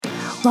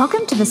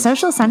Welcome to the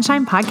Social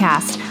Sunshine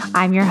Podcast.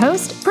 I'm your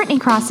host, Brittany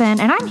Crossan,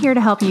 and I'm here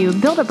to help you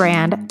build a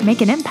brand, make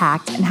an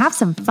impact, and have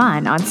some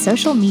fun on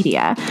social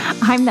media.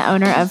 I'm the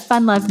owner of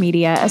Fun Love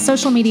Media, a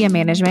social media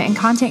management and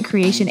content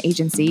creation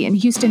agency in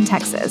Houston,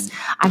 Texas.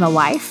 I'm a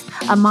wife,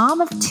 a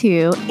mom of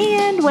two,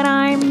 and when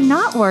I'm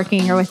not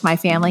working or with my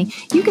family,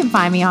 you can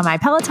find me on my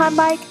Peloton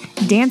bike,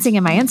 dancing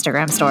in my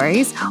Instagram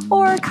stories,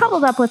 or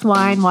cuddled up with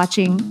wine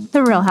watching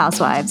The Real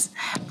Housewives.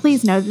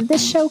 Please know that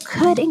this show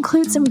could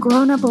include some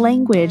grown-up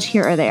language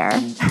here or there.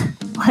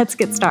 Let's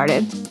get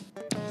started.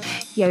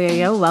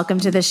 Yo, welcome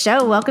to the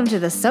show. Welcome to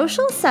the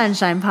Social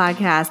Sunshine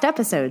Podcast,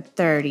 episode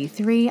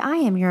 33. I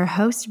am your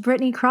host,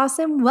 Brittany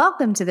Crossan.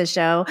 Welcome to the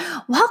show.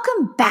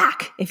 Welcome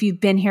back. If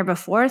you've been here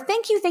before,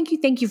 thank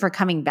you for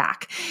coming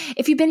back.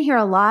 If you've been here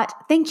a lot,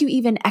 thank you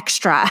even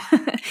extra.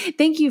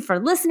 Thank you for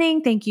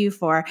listening. Thank you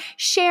for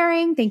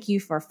sharing. Thank you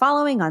for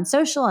following on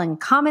social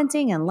and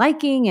commenting and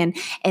liking.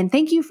 And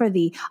thank you for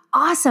the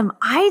awesome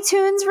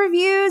iTunes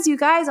reviews. You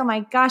guys, oh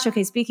my gosh.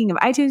 Okay, speaking of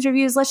iTunes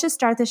reviews, let's just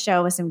start the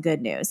show with some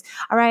good news.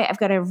 All right, I've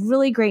got a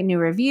really great new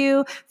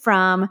review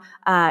from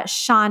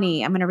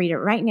Shawnee. I'm going to read it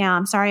right now.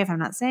 I'm sorry if I'm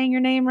not saying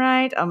your name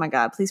right. Oh my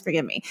God, please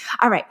forgive me.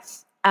 All right.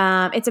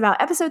 It's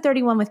about episode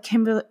 31 with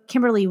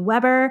Kimberly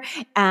Weber.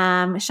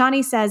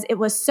 Shawnee says, it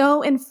was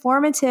so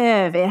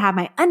informative. It had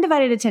my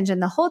undivided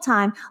attention the whole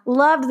time.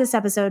 Loved this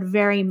episode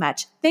very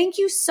much. Thank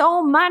you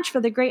so much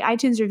for the great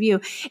iTunes review.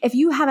 If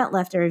you haven't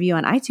left a review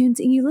on iTunes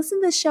and you listen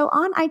to this show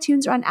on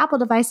iTunes or on Apple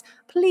device,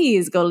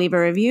 please go leave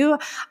a review.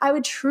 I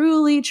would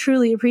truly,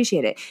 truly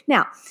appreciate it.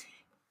 Now,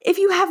 if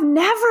you have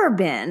never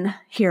been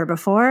here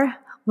before,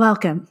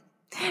 welcome.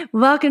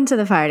 Welcome to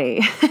the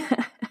party.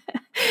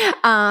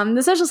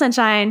 The Social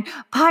Sunshine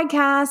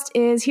Podcast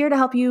is here to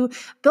help you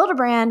build a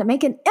brand,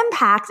 make an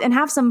impact, and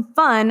have some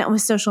fun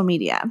with social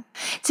media.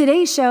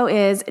 Today's show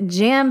is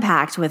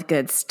jam-packed with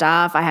good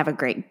stuff. I have a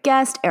great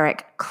guest,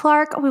 Eric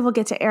Clark. We will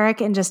get to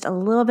Eric in just a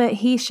little bit.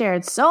 He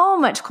shared so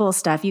much cool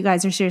stuff. You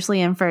guys are seriously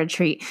in for a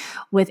treat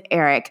with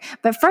Eric.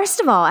 But first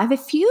of all, I have a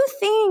few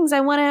things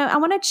I want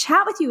to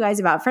chat with you guys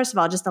about. First of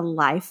all, just a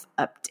life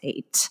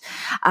update.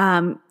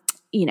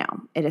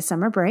 It is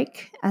summer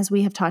break, as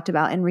we have talked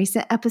about in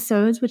recent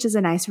episodes, which is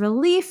a nice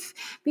relief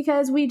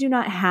because we do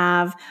not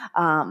have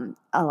a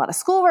lot of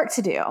schoolwork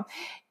to do.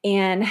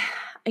 And,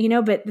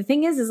 but the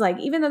thing is like,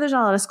 even though there's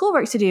not a lot of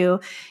schoolwork to do,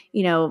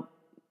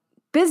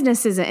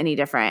 business isn't any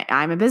different.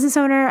 I'm a business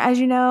owner, as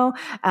you know.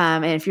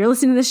 And if you're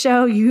listening to the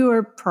show, you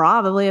are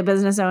probably a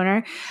business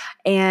owner.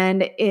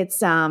 And it's,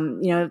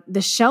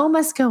 the show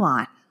must go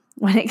on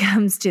when it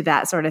comes to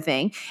that sort of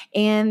thing.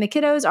 And the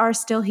kiddos are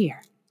still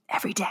here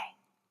every day.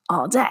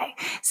 All day.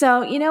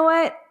 So you know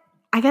what?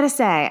 I got to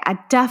say, I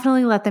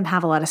definitely let them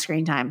have a lot of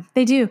screen time.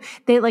 They do.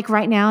 They like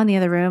right now in the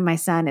other room, my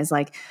son is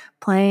like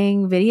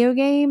playing video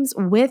games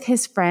with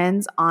his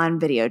friends on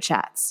video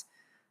chats.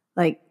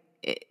 Like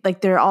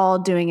they're all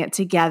doing it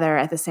together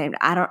at the same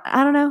time.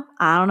 I don't know.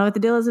 I don't know what the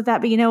deal is with that,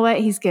 but you know what?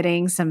 He's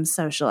getting some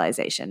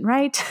socialization,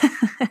 right?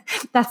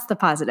 That's the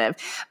positive.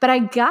 But I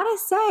gotta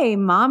say,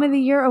 Mom of the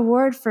Year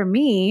award for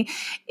me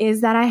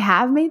is that I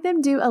have made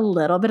them do a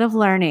little bit of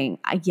learning.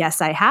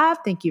 Yes, I have.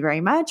 Thank you very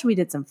much. We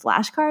did some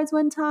flashcards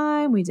one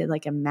time. We did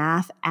like a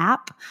math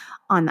app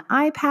on the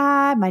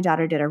iPad. My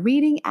daughter did a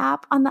reading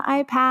app on the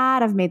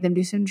iPad. I've made them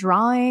do some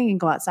drawing and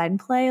go outside and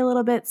play a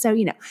little bit. So,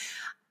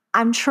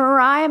 I'm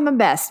trying my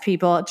best,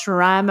 people.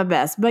 Trying my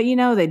best. But,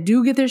 they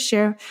do get their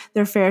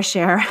fair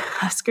share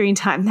of screen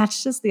time.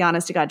 That's just the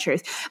honest to God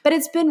truth. But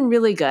it's been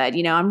really good.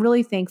 I'm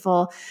really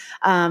thankful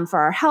for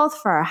our health,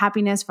 for our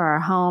happiness, for our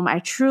home. I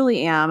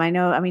truly am.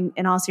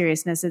 In all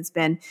seriousness, it's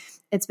been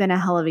a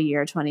hell of a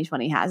year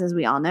 2020 has, as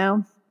we all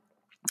know.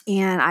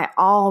 And I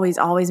always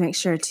make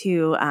sure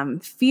to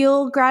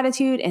feel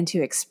gratitude and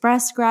to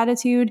express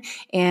gratitude.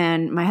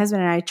 And my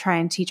husband and I try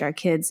and teach our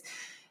kids.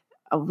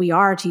 We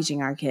are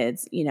teaching our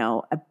kids,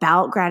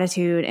 about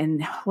gratitude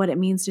and what it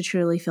means to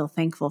truly feel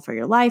thankful for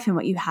your life and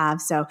what you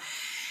have. So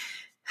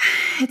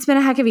it's been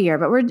a heck of a year,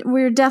 but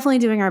we're definitely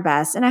doing our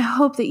best. And I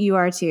hope that you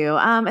are too.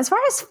 As far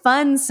as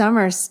fun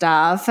summer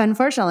stuff,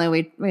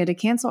 unfortunately, we had to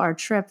cancel our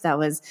trip that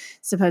was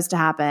supposed to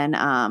happen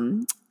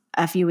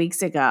a few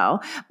weeks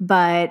ago.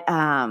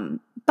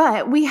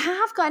 But we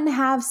have gotten to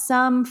have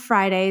some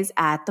Fridays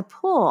at the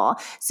pool.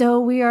 So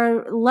we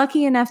are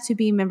lucky enough to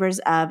be members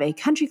of a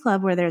country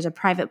club where there's a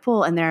private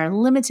pool and there are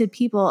limited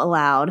people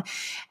allowed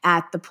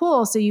at the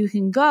pool. So you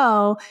can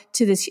go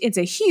to this, it's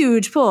a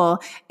huge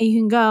pool and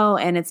you can go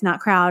and it's not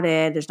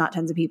crowded. There's not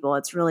tons of people.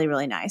 It's really,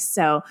 really nice.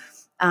 So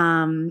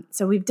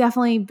we've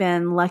definitely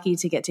been lucky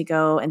to get to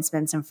go and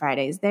spend some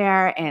Fridays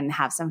there and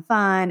have some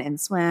fun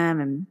and swim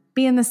and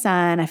be in the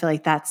sun. I feel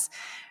like that's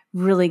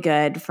really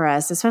good for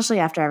us, especially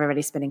after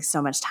everybody's spending so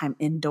much time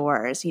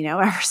indoors,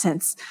 ever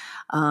since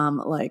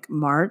like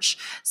March.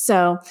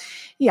 So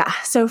yeah,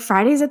 so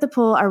Fridays at the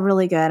pool are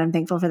really good. I'm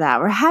thankful for that.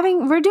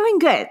 We're doing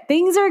good.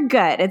 Things are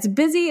good. It's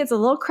busy. It's a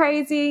little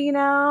crazy,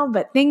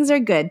 but things are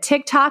good.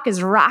 TikTok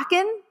is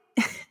rocking.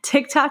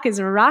 TikTok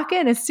is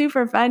rocking. It's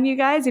super fun, you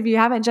guys. If you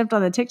haven't jumped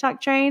on the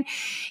TikTok train,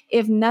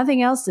 if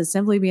nothing else, to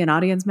simply be an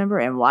audience member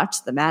and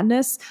watch the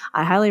madness,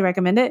 I highly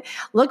recommend it.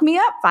 Look me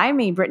up. Find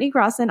me, Brittany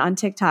Crossan, on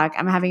TikTok.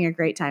 I'm having a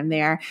great time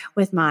there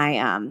with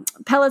my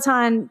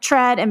Peloton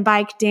tread and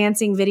bike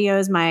dancing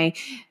videos, my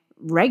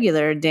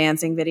regular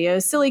dancing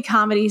videos, silly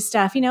comedy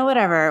stuff,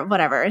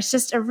 whatever. It's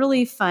just a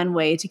really fun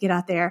way to get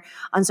out there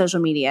on social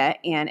media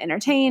and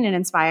entertain and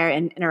inspire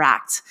and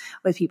interact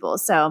with people.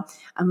 So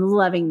I'm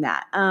loving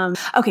that.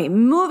 Okay,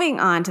 moving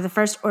on to the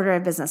first order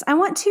of business. I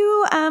want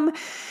to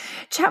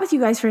chat with you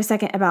guys for a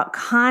second about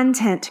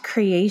content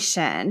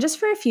creation, just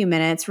for a few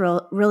minutes,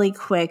 really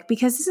quick,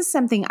 because this is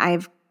something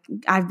I've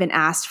been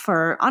asked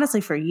for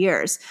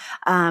years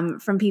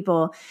from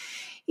people.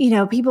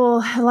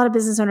 A lot of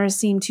business owners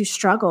seem to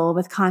struggle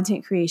with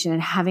content creation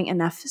and having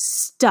enough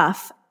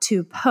stuff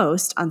to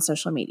post on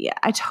social media.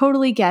 I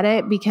totally get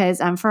it,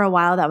 because for a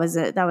while that was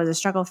a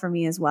struggle for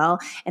me as well.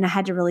 And I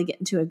had to really get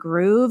into a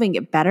groove and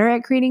get better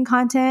at creating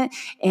content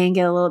and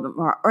get a little bit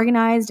more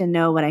organized and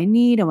know what I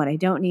need and what I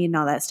don't need and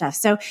all that stuff.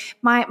 So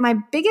my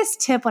biggest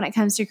tip when it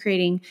comes to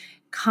creating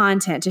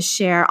content to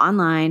share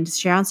online, to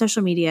share on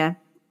social media,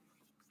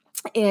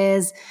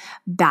 is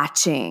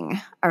batching.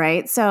 All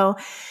right. So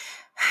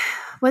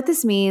what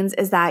this means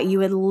is that you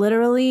would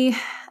literally,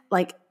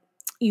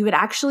 you would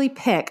actually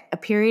pick a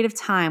period of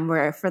time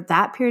where, for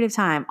that period of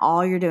time,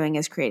 all you're doing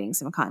is creating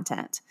some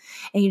content,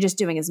 and you're just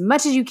doing as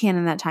much as you can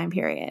in that time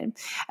period.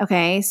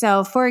 Okay.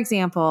 So for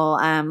example,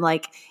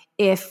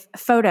 if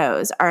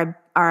photos are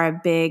a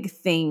big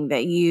thing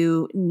that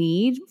you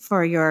need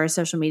for your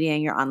social media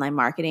and your online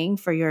marketing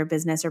for your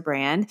business or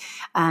brand,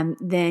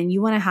 then you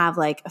want to have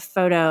like a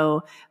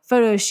photo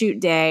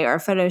shoot day or a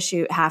photo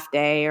shoot half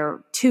day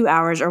or 2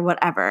 hours or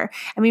whatever.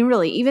 I mean,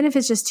 really, even if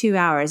it's just 2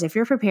 hours, if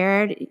you're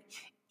prepared,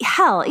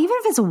 hell, even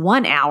if it's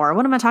 1 hour,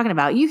 what am I talking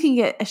about? You can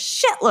get a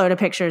shitload of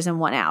pictures in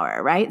 1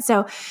 hour, right?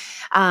 So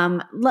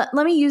let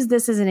me use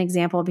this as an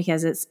example,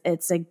 because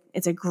it's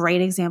a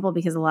great example,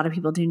 because a lot of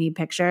people do need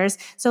pictures.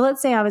 So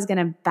let's say I was going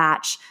to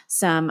batch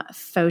some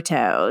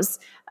photos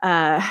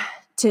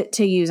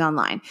to use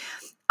online.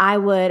 I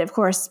would, of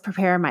course,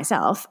 prepare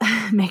myself,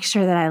 make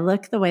sure that I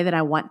look the way that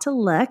I want to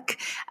look.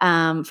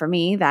 For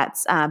me,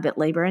 that's a bit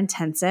labor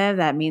intensive.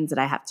 That means that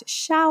I have to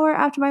shower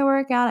after my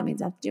workout. It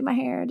means I have to do my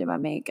hair, do my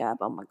makeup.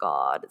 Oh my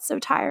God, it's so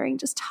tiring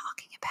just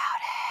talking about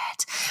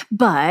it.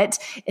 But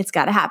it's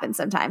got to happen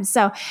sometimes.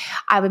 So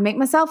I would make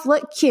myself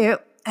look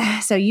cute.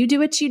 So you do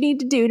what you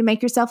need to do to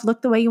make yourself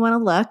look the way you want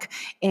to look.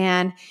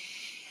 And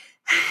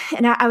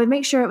I would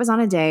make sure it was on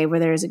a day where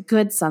there's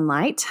good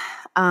sunlight,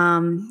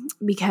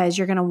 because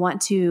you're going to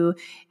want to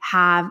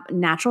have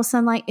natural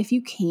sunlight if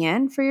you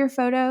can for your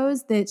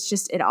photos.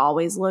 It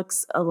always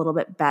looks a little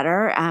bit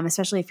better,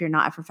 especially if you're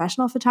not a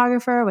professional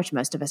photographer, which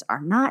most of us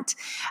are not.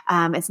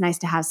 It's nice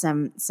to have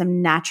some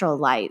natural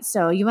light.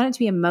 So you want it to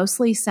be a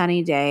mostly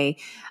sunny day,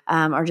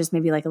 or just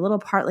maybe like a little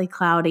partly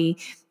cloudy,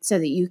 so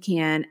that you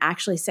can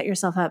actually set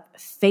yourself up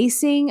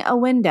facing a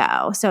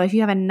window. So if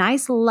you have a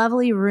nice,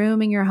 lovely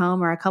room in your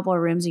home, or a couple of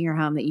rooms in your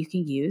home that you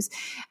can use,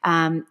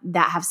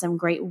 that have some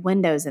great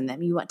windows in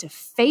them, you want to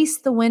face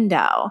the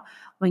window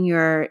when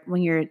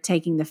you're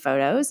taking the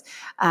photos,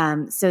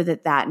 so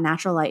that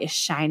natural light is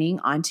shining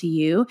onto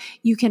you.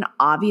 You can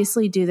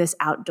obviously do this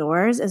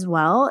outdoors as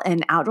well,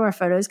 and outdoor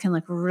photos can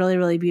look really,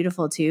 really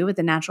beautiful too with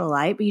the natural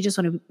light, but you just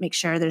want to make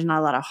sure there's not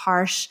a lot of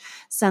harsh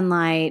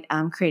sunlight,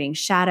 creating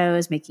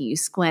shadows, making you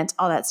squint,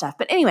 all that stuff.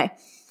 But anyway,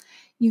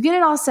 you get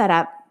it all set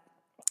up.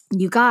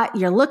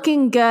 You're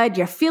looking good.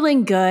 You're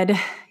feeling good.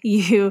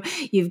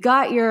 You've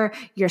got your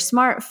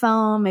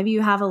smartphone. Maybe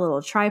you have a little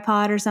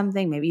tripod or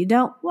something. Maybe you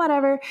don't,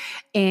 whatever.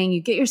 And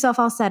you get yourself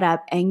all set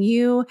up, and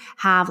you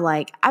have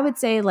I would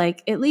say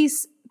at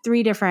least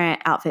 3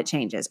 different outfit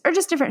changes, or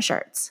just different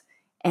shirts.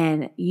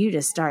 And you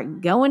just start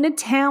going to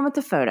town with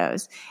the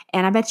photos.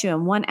 And I bet you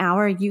in 1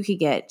 hour, you could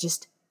get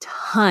just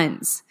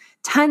tons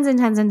and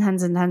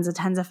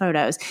tons of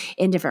photos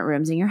in different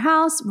rooms in your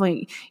house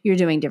when you're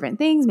doing different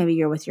things. Maybe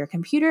you're with your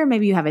computer.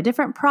 Maybe you have a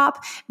different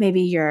prop.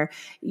 Maybe you're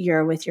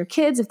with your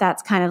kids, if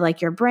that's kind of like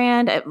your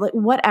brand,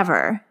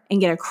 whatever, and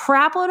get a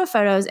crap load of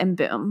photos, and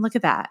boom, look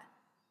at that.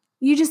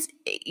 You just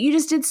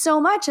did so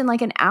much in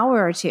an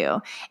hour or 2,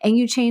 and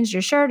you changed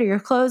your shirt or your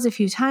clothes a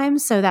few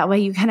times. So that way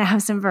you kind of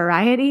have some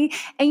variety,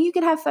 and you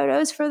can have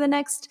photos for the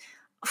next,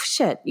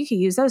 you could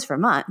use those for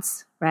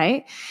months,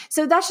 right?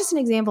 So that's just an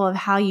example of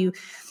how you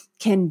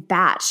can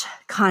batch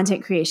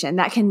content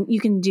creation. You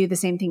can do the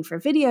same thing for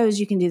videos.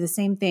 You can do the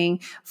same thing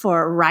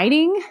for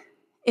writing.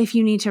 If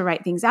you need to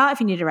write things out, if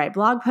you need to write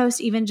blog posts,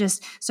 even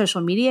just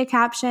social media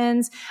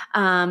captions,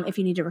 if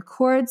you need to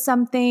record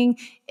something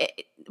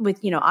with,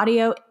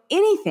 audio,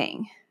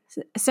 anything.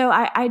 So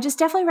I just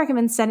definitely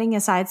recommend setting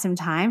aside some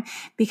time,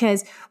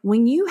 because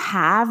when you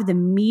have the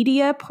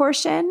media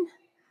portion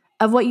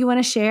of what you want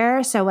to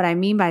share. So what I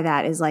mean by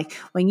that is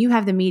when you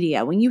have the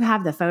media, when you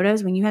have the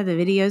photos, when you have the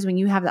videos, when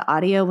you have the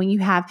audio, when you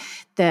have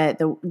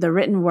the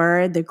written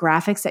word, the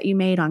graphics that you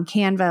made on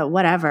Canva,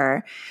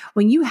 whatever,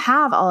 when you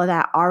have all of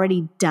that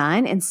already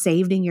done and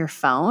saved in your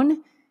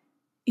phone,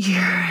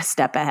 you're a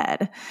step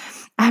ahead.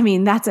 I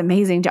mean, that's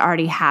amazing to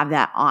already have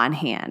that on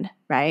hand,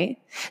 right?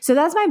 So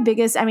that's my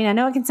biggest, I mean, I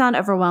know it can sound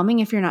overwhelming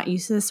if you're not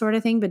used to this sort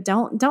of thing, but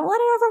don't let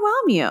it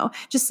overwhelm you.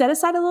 Just set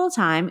aside a little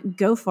time,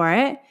 go for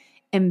it,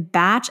 and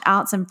batch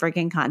out some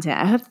freaking content.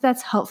 I hope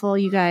that's helpful,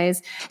 you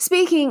guys.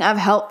 Speaking of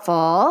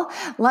helpful,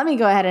 let me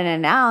go ahead and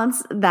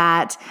announce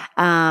that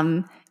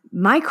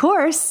my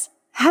course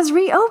has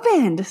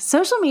reopened.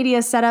 Social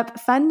Media Setup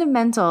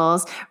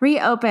Fundamentals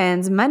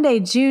reopens Monday,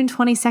 June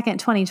 22nd,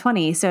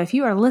 2020. So if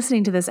you are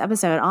listening to this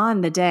episode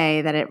on the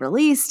day that it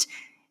released,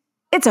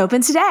 it's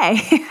open today.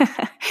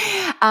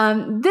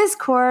 This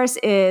course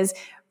is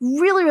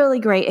really, really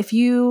great if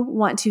you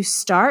want to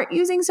start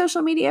using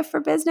social media for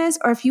business,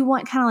 or if you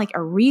want kind of like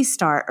a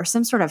restart or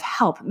some sort of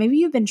help. Maybe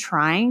you've been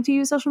trying to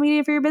use social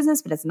media for your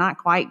business, but it's not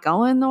quite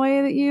going the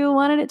way that you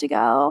wanted it to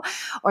go,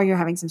 or you're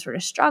having some sort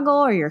of struggle,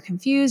 or you're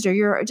confused, or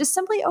you're just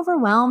simply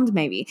overwhelmed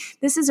maybe.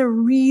 This is a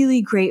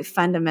really great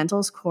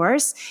fundamentals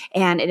course,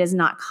 and it is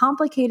not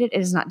complicated.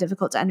 It is not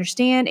difficult to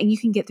understand, and you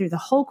can get through the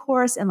whole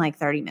course in like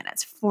 30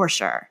 minutes for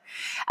sure.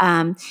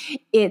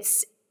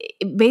 It's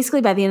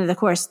basically by the end of the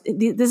course,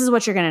 this is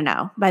what you're going to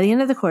know. By the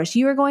end of the course,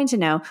 you are going to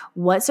know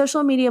what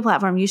social media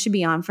platform you should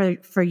be on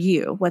for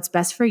you, what's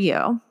best for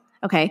you.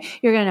 Okay.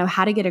 You're going to know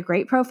how to get a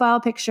great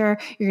profile picture.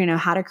 You're going to know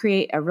how to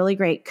create a really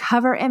great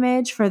cover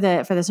image for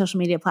the social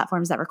media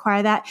platforms that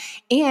require that.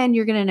 And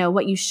you're going to know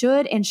what you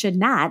should and should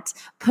not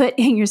put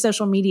in your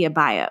social media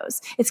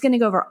bios. It's going to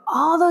go over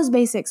all those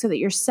basics so that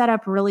you're set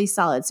up really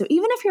solid. So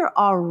even if you're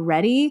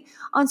already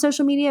on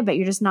social media, but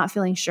you're just not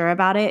feeling sure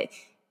about it,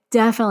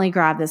 definitely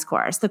grab this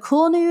course. The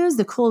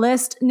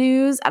coolest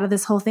news out of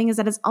this whole thing is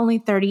that it's only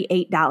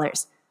 $38.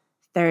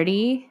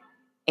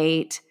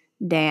 $38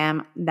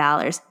 damn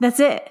dollars.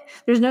 That's it.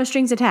 There's no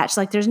strings attached.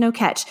 Like there's no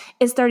catch.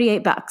 It's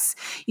 $38.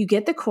 You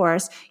get the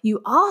course.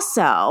 You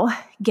also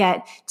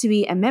get to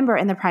be a member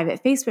in the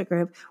private Facebook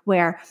group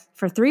where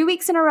for 3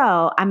 weeks in a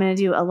row, I'm going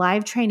to do a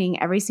live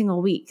training every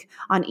single week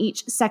on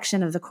each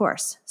section of the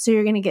course. So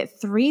you're going to get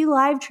 3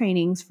 live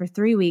trainings for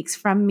 3 weeks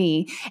from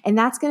me. And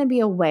that's going to be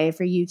a way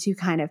for you to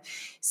kind of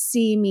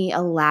see me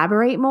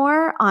elaborate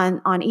more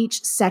on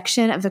each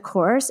section of the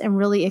course and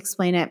really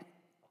explain it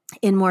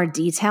in more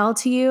detail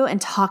to you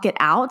and talk it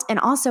out. And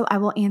also I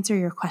will answer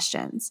your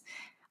questions.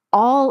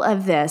 All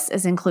of this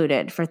is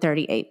included for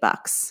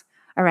 $38.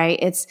 All right.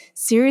 It's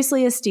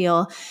seriously a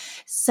steal.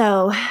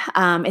 So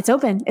it's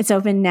open. It's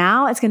open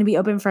now. It's going to be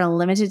open for a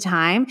limited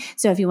time.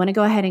 So if you want to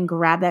go ahead and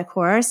grab that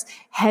course,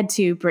 head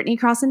to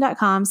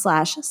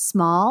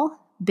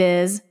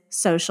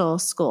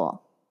BrittanyCrossan.com/smallbizsocialschool.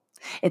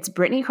 It's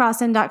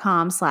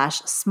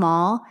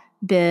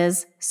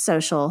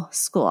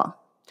BrittanyCrossan.com/smallbizsocialschool.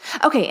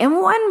 Okay,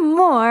 and one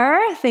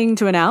more thing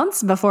to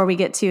announce before we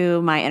get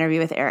to my interview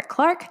with Eric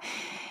Clark,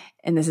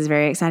 and this is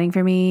very exciting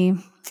for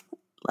me.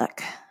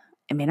 Look,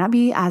 it may not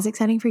be as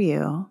exciting for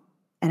you,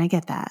 and I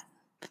get that,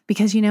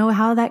 because you know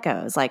how that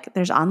goes. Like,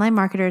 there's online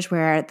marketers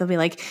where they'll be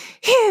like,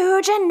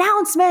 huge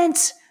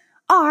announcement!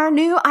 Our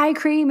new eye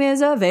cream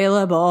is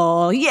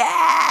available.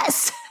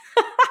 Yes!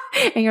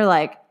 And you're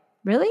like,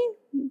 really?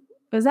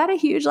 Was that a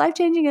huge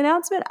life-changing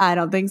announcement? I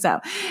don't think so.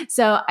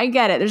 So I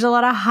get it. There's a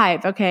lot of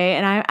hype,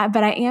 okay?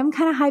 But I am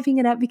kind of hyping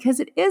it up because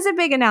it is a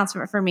big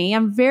announcement for me.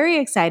 I'm very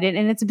excited,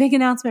 and it's a big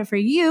announcement for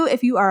you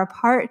if you are a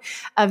part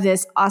of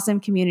this awesome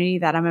community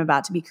that I'm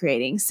about to be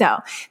creating. So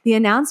the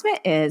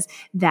announcement is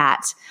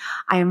that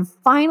I am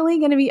finally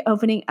going to be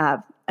opening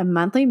up a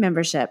monthly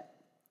membership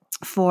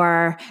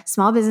for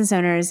small business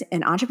owners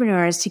and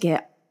entrepreneurs to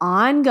get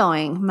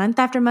ongoing month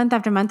after month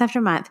after month after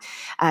month,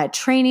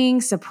 training,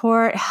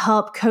 support,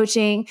 help,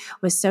 coaching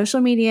with social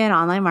media and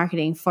online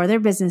marketing for their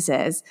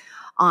businesses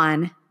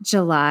on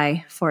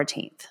July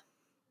 14th.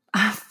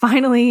 I'm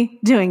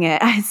finally doing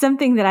it. It's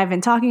something that I've been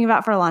talking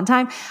about for a long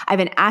time. I've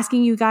been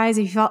asking you guys,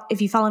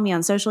 if you follow me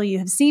on social, you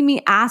have seen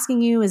me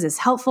asking you, is this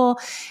helpful?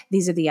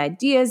 These are the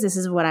ideas. This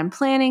is what I'm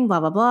planning,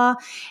 blah, blah, blah.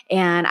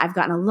 And I've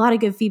gotten a lot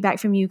of good feedback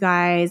from you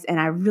guys. And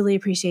I really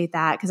appreciate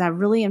that because I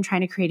really am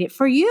trying to create it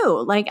for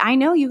you. Like, I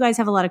know you guys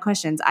have a lot of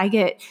questions. I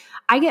get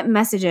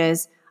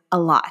messages a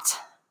lot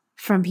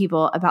from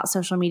people about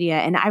social media.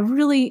 And I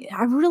really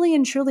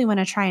and truly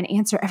want to try and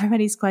answer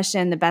everybody's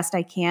question the best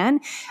I can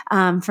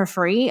for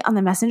free on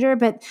the messenger.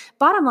 But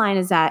bottom line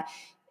is that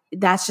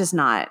that's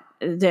not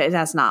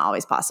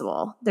always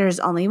possible. There's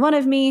only one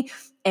of me.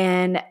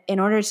 And in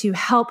order to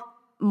help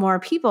more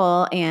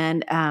people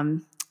and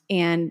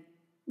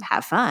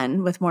have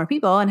fun with more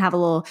people and have a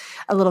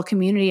little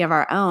community of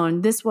our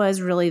own, this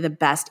was really the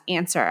best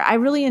answer. I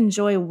really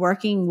enjoy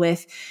working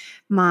with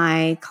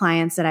my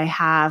clients that I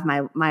have,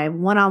 my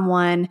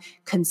one-on-one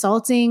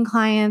consulting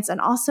clients, and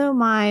also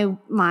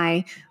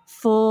my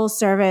full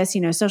service,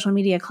 social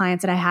media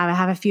clients that I have. I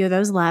have a few of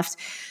those left.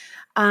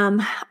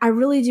 I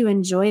really do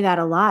enjoy that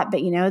a lot,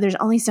 but there's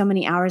only so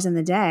many hours in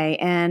the day.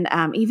 And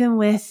even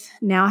with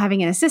now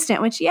having an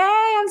assistant, which, yay,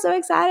 I'm so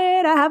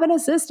excited. I have an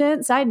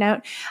assistant, side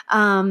note.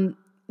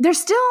 There's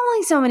still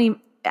only so many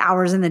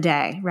hours in the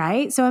day,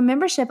 right? So a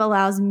membership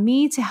allows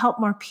me to help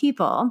more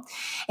people,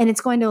 and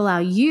it's going to allow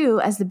you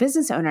as the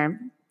business owner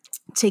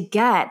to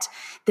get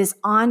this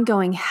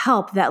ongoing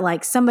help that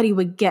like somebody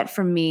would get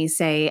from me,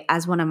 say,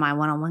 as one of my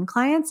one-on-one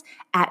clients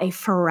at a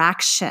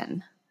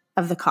fraction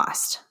of the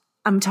cost.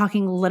 I'm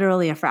talking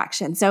literally a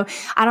fraction. So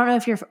I don't know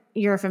if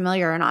you're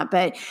familiar or not,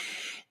 but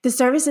the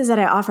services that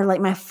I offer,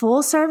 like my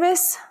full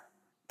service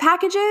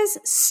packages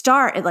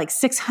start at like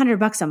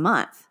 $600 a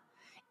month.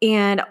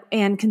 And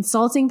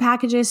consulting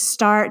packages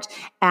start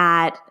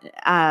at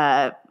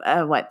 $300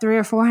 or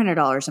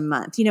 $400 a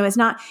month. You know, it's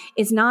not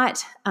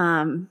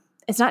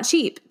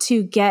cheap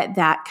to get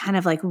that kind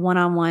of like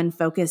one-on-one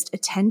focused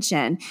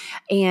attention.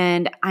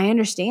 And I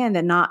understand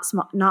that not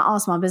all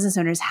small business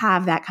owners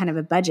have that kind of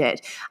a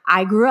budget.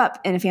 I grew up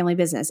in a family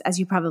business, as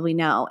you probably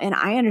know, and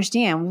I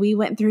understand we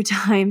went through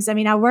times, I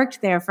mean, I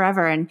worked there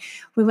forever, and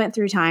we went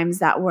through times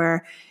that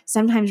were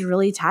sometimes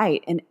really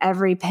tight and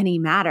every penny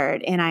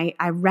mattered. And I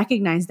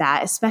recognize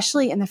that,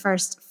 especially in the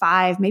first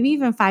 5, maybe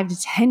even 5 to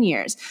 10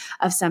 years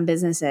of some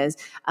businesses.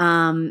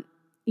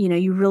 You know,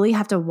 you really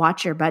have to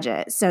watch your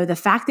budget. So the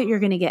fact that you're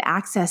going to get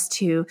access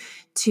to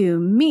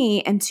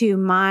me and to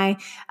my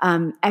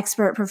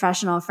expert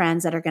professional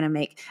friends that are going to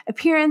make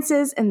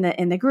appearances in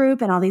the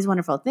group and all these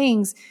wonderful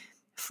things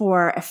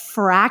for a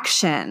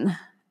fraction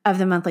of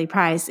the monthly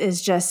price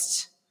is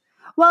just,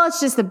 well,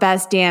 it's just the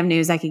best damn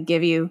news I could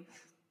give you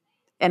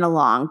in a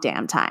long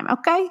damn time.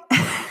 Okay.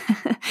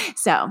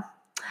 So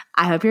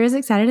I hope you're as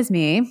excited as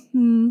me.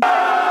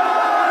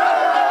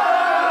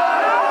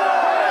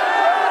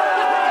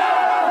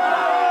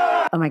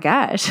 Oh my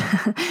gosh.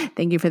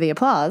 Thank you for the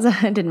applause. I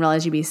didn't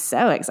realize you'd be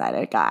so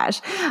excited. Gosh.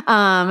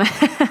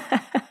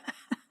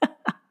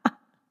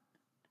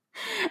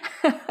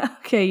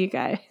 Okay, you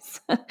guys.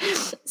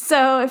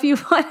 So if you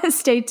want to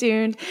stay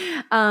tuned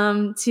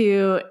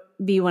to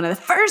be one of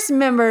the first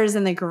members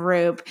in the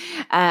group,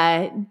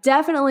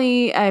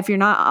 definitely, if you're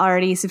not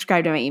already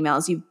subscribed to my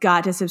emails, you've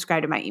got to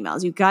subscribe to my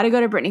emails. You've got to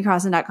go to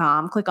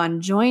BrittanyCrossan.com, click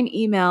on join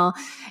email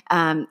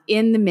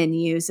in the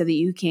menu so that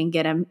you can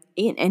get an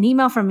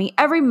email from me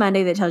every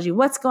Monday that tells you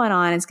what's going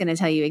on. It's going to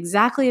tell you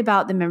exactly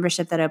about the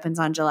membership that opens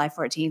on July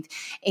 14th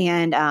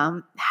and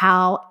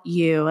how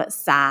you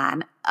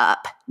sign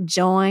up.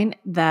 Join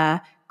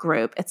the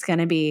group. It's going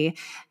to be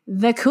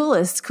the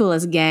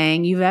coolest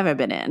gang you've ever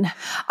been in.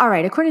 All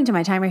right. According to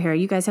my timer here,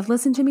 you guys have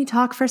listened to me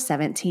talk for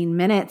 17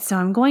 minutes. So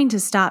I'm going to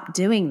stop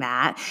doing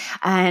that.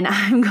 And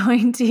I'm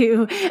going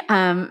to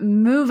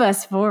move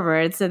us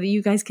forward so that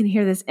you guys can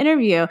hear this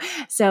interview.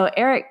 So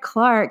Eric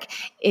Clark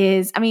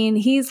is, I mean,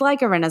 he's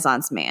like a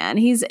Renaissance man.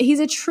 He's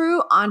a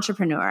true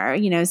entrepreneur.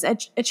 You know,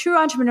 a true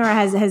entrepreneur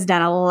has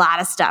done a lot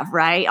of stuff,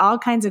 right? All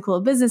kinds of cool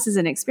businesses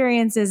and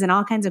experiences and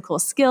all kinds of cool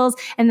skills.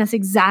 And that's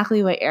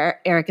exactly what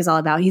Eric is all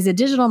about. He's a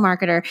digital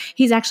marketer.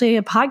 He's actually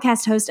a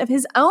podcast host of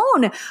his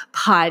own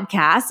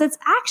podcast that's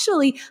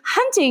actually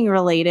hunting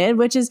related,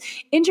 which is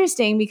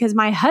interesting because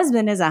my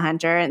husband is a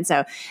hunter. And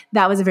so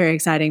that was a very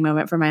exciting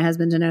moment for my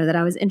husband to know that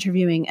I was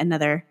interviewing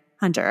another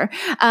hunter.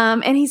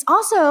 And he's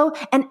also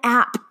an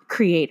app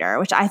creator,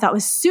 which I thought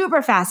was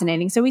super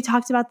fascinating. So we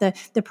talked about the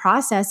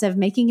process of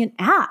making an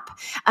app.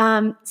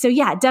 So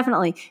yeah,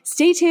 definitely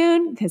stay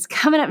tuned because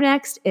coming up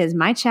next is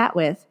my chat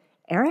with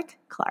Eric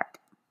Clark.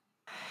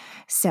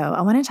 So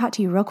I want to talk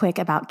to you real quick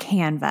about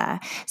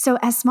Canva. So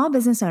as small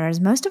business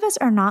owners, most of us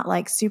are not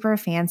like super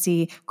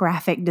fancy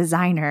graphic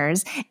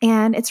designers,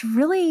 and it's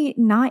really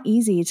not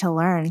easy to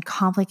learn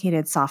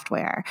complicated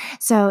software.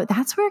 So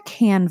that's where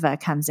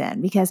Canva comes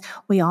in because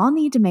we all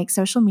need to make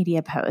social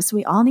media posts.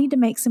 We all need to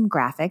make some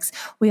graphics.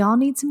 We all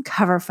need some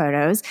cover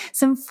photos,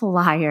 some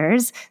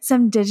flyers,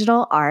 some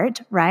digital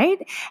art, right?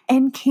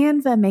 And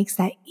Canva makes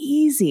that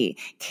easy.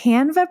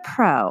 Canva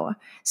Pro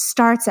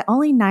starts at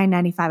only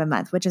 $9.95 a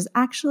month, which is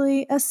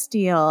actually a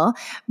steal,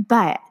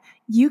 but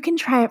you can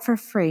try it for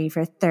free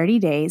for 30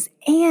 days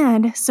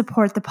and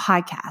support the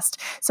podcast.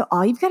 So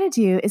all you've got to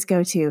do is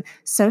go to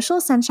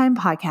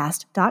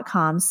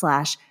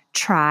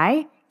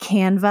socialsunshinepodcast.com/try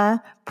Canva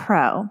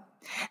Pro.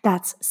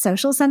 That's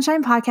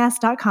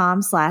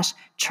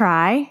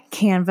socialsunshinepodcast.com/try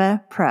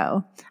Canva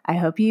Pro. I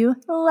hope you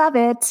love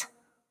it.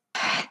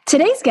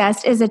 Today's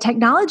guest is a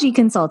technology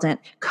consultant,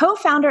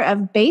 co-founder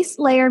of Base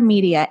Layer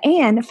Media,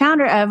 and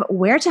founder of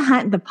Where to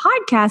Hunt the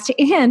podcast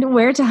and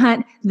Where to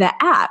Hunt the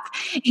app.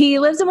 He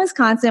lives in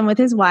Wisconsin with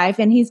his wife,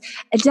 and he's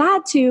a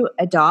dad to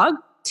a dog,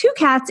 2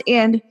 cats,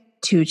 and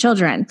 2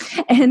 children.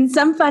 And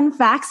some fun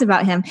facts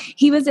about him.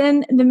 He was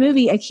in the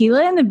movie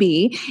Akilah and the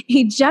Bee.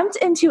 He jumped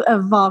into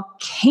a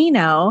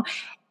volcano.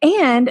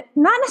 And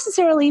not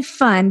necessarily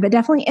fun, but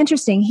definitely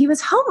interesting. He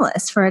was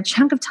homeless for a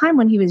chunk of time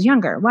when he was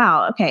younger.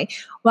 Wow. Okay.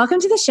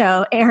 Welcome to the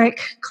show, Eric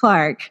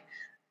Clark.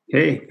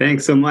 Hey,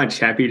 thanks so much.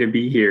 Happy to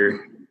be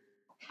here.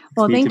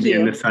 Well, thank to be you.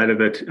 on this side of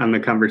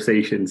the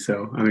conversation.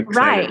 So I'm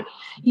excited. Right.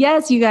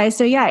 Yes, you guys.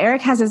 So yeah,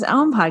 Eric has his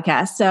own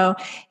podcast. So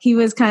he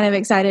was kind of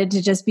excited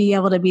to just be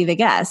able to be the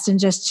guest and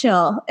just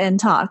chill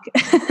and talk.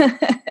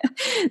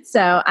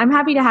 So I'm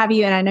happy to have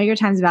you. And I know your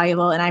time's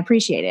valuable and I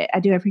appreciate it. I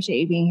do appreciate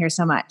you being here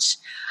so much.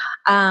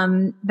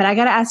 But I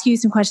got to ask you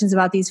some questions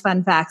about these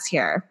fun facts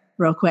here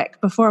real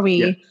quick before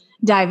we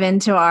dive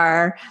into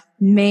our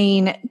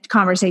main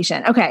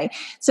conversation. Okay.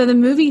 So the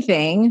movie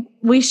thing,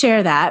 we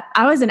share that.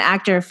 I was an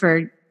actor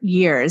for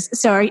years.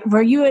 So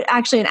were you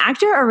actually an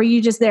actor, or were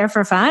you just there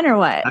for fun, or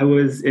what? I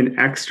was an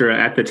extra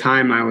at the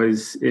time. I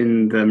was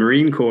in the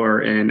Marine Corps,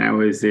 and I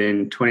was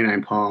in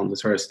 29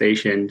 Palms, sort of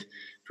stationed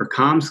for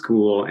comm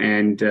school.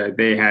 And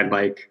they had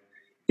like,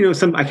 I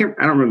don't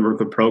remember what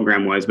the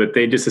program was, but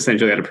they just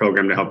essentially had a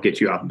program to help get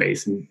you off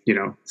base and,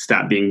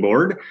 stop being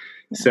bored.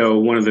 Yeah. So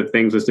one of the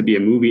things was to be a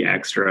movie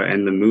extra,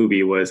 and the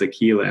movie was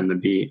Aquila and the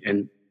Bee.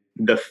 And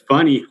the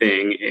funny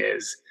thing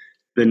is,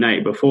 the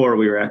night before,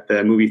 we were at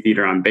the movie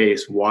theater on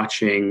base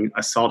watching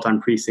Assault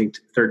on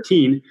Precinct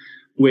 13,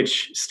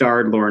 which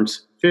starred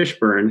Lawrence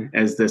Fishburne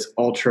as this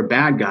ultra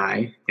bad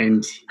guy.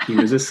 And he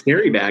was a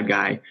scary bad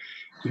guy.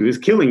 He was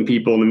killing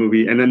people in the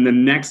movie. And then the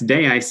next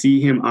day I see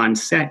him on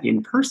set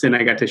in person.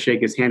 I got to shake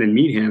his hand and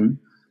meet him.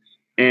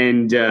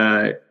 And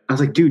I was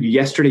like, dude,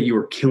 yesterday you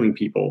were killing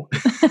people.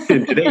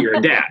 And today you're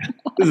a dad.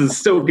 This is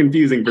so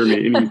confusing for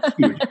me. And he's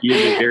huge. He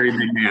is a very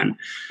big man.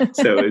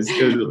 So it was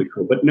really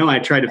cool. But no, I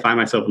tried to find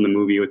myself in the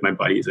movie with my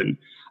buddies. And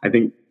I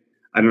don't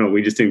know,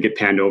 we just didn't get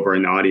panned over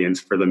in the audience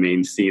for the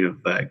main scene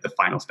of the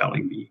final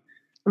spelling bee.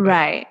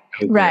 Right.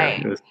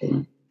 Right.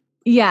 Cool.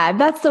 Yeah,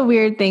 that's the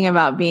weird thing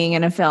about being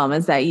in a film,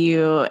 is that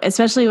you,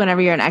 especially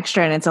whenever you're an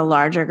extra and it's a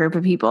larger group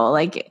of people,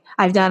 like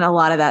I've done a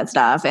lot of that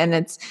stuff, and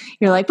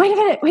you're like, wait a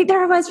minute, wait,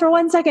 there I was for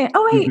 1 second.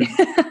 Oh, wait.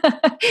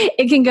 Mm-hmm.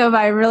 It can go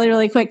by really,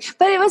 really quick,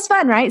 but it was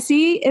fun, right?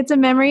 See, it's a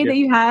memory that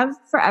you have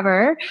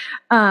forever.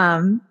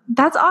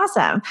 That's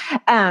awesome.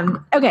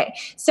 Okay.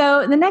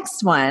 So the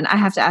next one I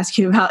have to ask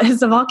you about is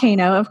the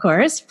volcano, of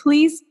course.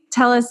 Please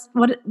tell us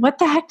what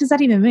the heck does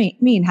that even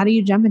mean? How do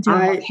you jump into a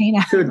volcano?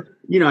 So,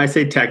 I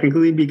say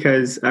technically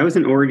because I was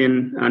in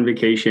Oregon on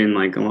vacation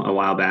like a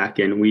while back,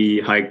 and we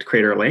hiked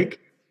Crater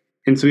Lake.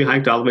 And so we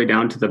hiked all the way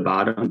down to the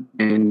bottom.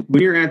 And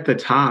when you're at the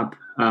top,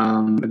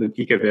 at the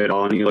peak of it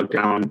all, and you look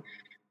down,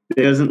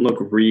 it doesn't look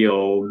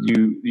real.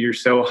 You're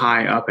so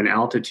high up in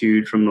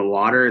altitude from the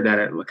water that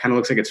it kind of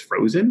looks like it's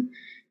frozen.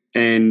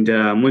 And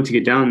once you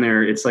get down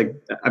there, it's like,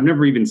 I've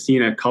never even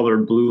seen a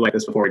colored blue like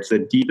this before. It's the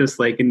deepest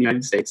lake in the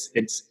United States.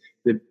 It's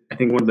I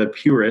think one of the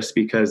purest,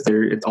 because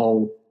it's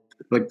all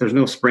like, there's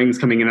no springs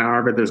coming in and out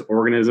of it. There's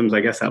organisms, I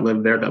guess, that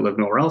live there that live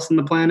nowhere else on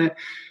the planet.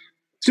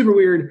 Super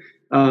weird,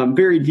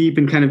 very deep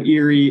and kind of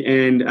eerie.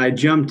 And I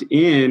jumped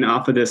in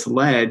off of this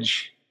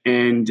ledge,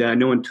 and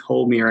no one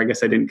told me, or I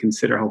guess I didn't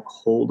consider how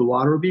cold the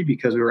water would be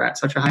because we were at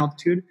such a high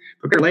altitude.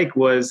 But Crater Lake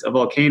was a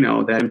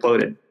volcano that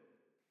imploded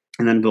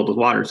and then filled with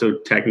water. So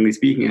technically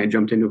speaking, I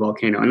jumped into a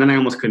volcano, and then I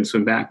almost couldn't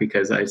swim back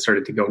because I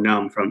started to go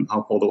numb from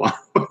how cold the water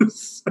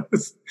was. It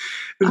was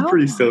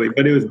pretty silly,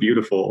 but it was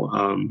beautiful.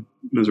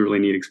 It was a really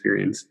neat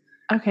experience.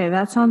 Okay,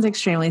 that sounds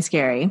extremely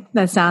scary.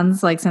 That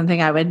sounds like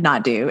something I would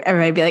not do.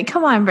 Everybody would be like,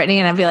 come on, Brittany.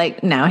 And I'd be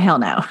like, no, hell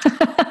no.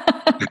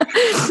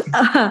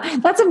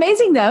 That's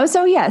amazing, though.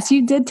 So yes,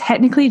 you did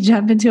technically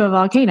jump into a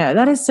volcano.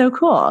 That is so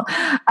cool.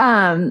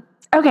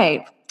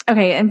 Okay.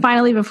 And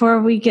finally,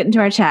 before we get into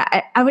our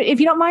chat, I would, if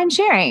you don't mind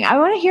sharing, I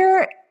want to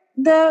hear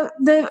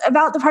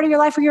about the part of your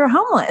life where you were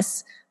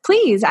homeless.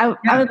 Please. I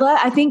would love,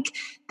 I think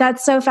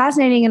that's so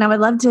fascinating, and I would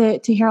love to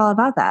hear all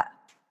about that.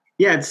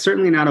 Yeah, it's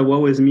certainly not a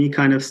woe is me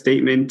kind of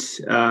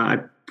statement. I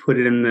put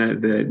it in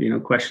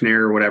the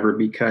questionnaire or whatever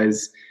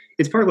because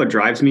it's part of what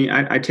drives me.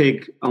 I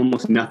take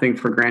almost nothing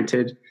for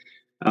granted.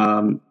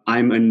 I'm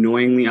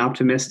annoyingly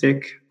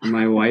optimistic.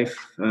 My wife,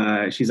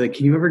 she's like,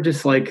 can you ever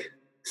just like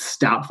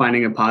stop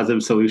finding a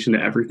positive solution to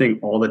everything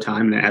all the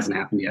time? And it hasn't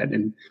happened yet.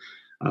 And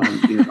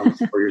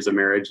almost 4 years of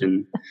marriage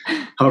and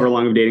however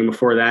long of dating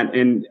before that.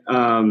 And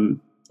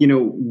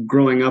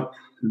growing up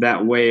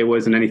that way, it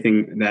wasn't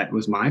anything that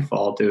was my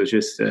fault. It was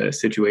just a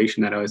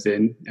situation that I was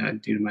in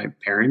due to my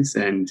parents,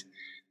 and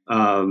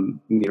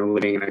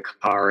living in a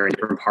car in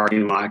different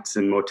parking lots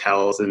and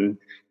motels, and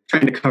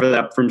trying to cover that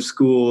up from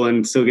school,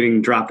 and still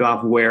getting dropped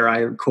off where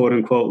I quote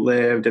unquote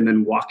lived, and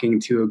then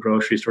walking to a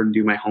grocery store to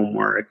do my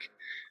homework.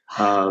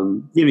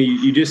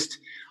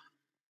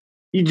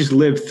 You just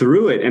live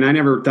through it. And I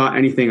never thought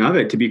anything of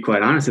it, to be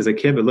quite honest, as a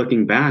kid. But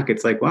looking back,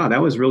 it's like, wow,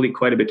 that was really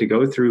quite a bit to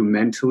go through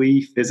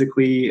mentally,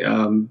 physically.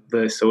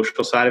 The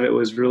social side of it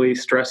was really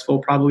stressful,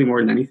 probably more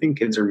than anything.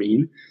 Kids are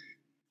mean.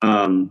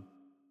 And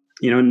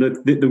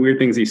the weird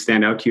things that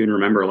stand out to you and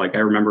remember, like I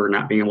remember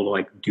not being able to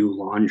like do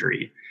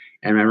laundry.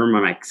 And I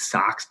remember my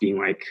socks being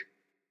like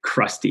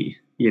crusty,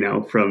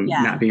 from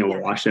not being able to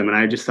wash them. And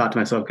I just thought to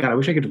myself, God, I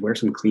wish I could wear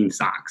some clean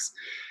socks.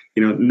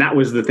 And that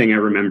was the thing I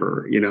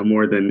remember,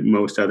 more than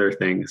most other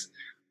things.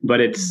 But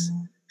it's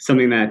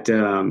something that,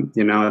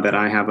 that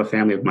I have a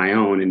family of my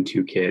own and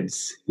 2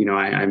 kids,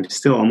 I'm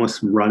still almost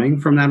running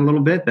from that a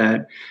little bit,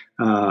 that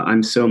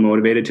I'm so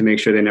motivated to make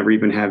sure they never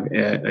even have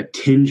a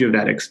tinge of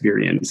that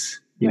experience.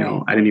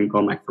 I didn't even go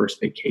on my first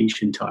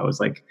vacation until I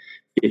was like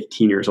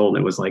 15 years old.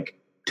 And it was like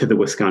to the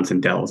Wisconsin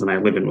Dells, and I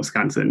live in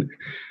Wisconsin.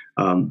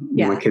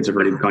 My kids have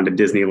already gone to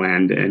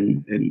Disneyland,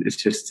 and it's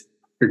just,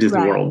 or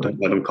Disney World. Don't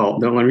let me call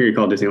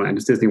Disneyland.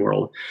 It's Disney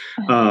World.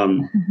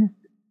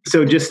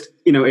 So just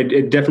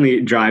it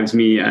definitely drives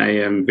me. I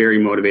am very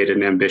motivated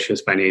and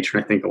ambitious by nature.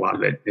 I think a lot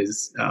of it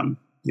is,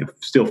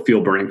 still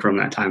fuel burning from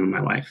that time in my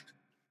life.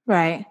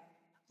 Right.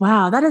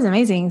 Wow. That is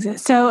amazing.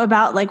 So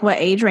about like what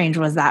age range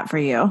was that for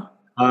you?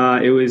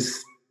 It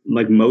was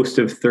like most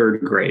of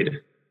third grade.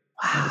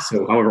 Wow.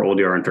 So however old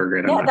you are in third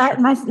grade, I'm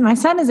not sure. My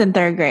son is in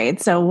third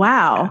grade. So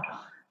wow. Yeah.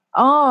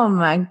 Oh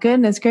my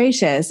goodness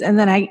gracious. And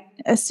then I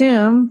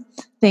assume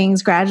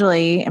things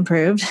gradually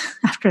improved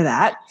after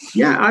that.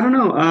 Yeah, I don't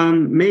know.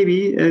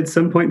 Maybe at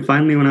some point,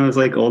 finally, when I was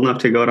like old enough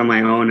to go out on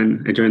my own,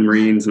 and I joined the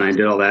Marines and I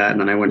did all that. And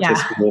then I went to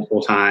school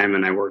full time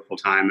and I worked full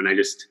time. And I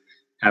just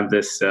have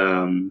this,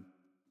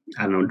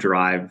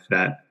 drive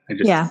that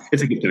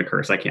it's a gift and a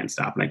curse. I can't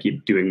stop. And I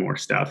keep doing more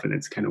stuff. And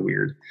it's kind of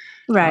weird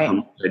how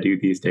much I do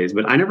these days.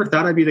 But I never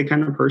thought I'd be the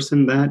kind of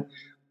person that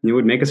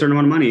would make a certain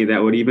amount of money,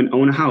 that would even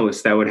own a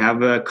house, that would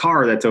have a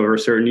car that's over a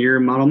certain year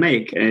model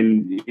make,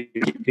 and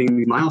keep hitting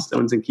these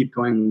milestones and keep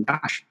going,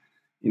 gosh,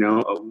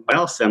 what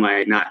else am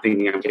I not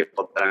thinking I'm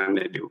capable of that I'm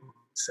going to do?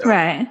 So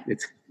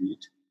it's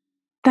neat.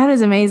 That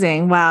is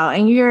amazing. Wow.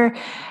 And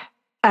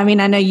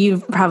I know you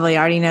probably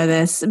already know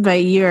this, but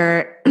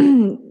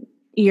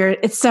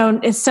it's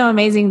so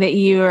amazing that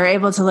you are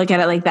able to look at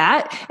it like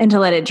that and to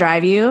let it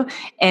drive you.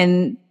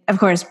 And of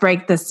course,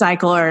 break the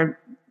cycle, or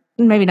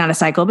maybe not a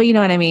cycle, but you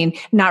know what I mean?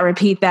 Not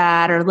repeat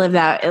that or live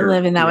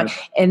in that way.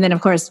 And then of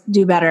course,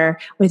 do better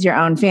with your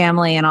own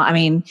family and all.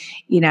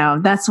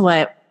 That's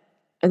what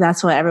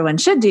everyone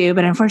should do.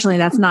 But unfortunately,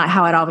 that's not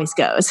how it always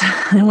goes.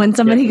 When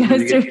somebody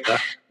goes through.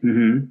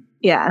 Mm-hmm.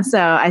 Yeah. So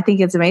I think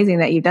it's amazing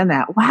that you've done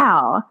that.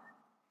 Wow.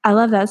 I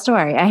love that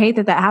story. I hate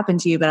that happened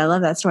to you, but I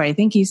love that story.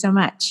 Thank you so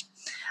much.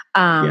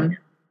 Okay.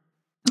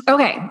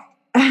 Okay.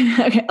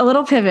 A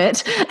little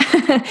pivot.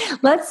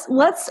 Let's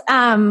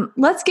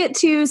get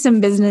to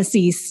some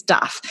businessy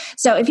stuff.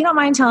 So if you don't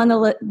mind telling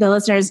the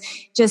listeners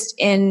just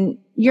in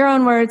your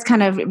own words,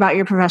 kind of about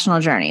your professional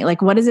journey,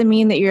 like what does it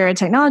mean that you're a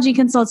technology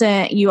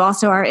consultant? You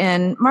also are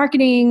in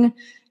marketing.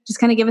 Just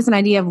kind of give us an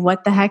idea of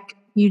what the heck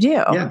you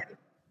do. Yeah.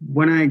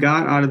 When I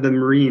got out of the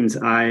Marines,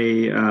 I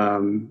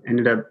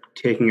ended up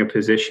taking a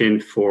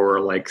position for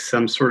like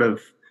some sort of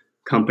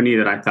company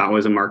that I thought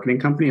was a marketing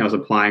company. I was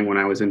applying when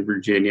I was in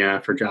Virginia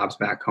for jobs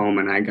back home,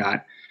 and I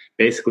got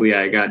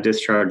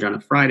discharged on a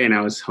Friday, and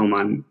I was home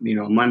on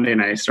Monday,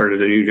 and I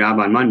started a new job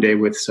on Monday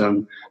with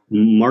some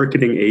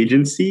marketing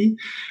agency.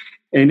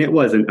 And it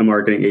wasn't a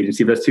marketing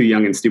agency, but I was too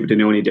young and stupid to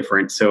know any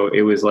different. So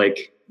it was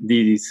like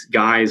these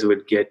guys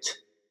would get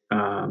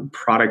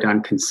product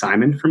on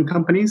consignment from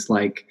companies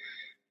like,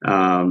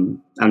 I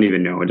don't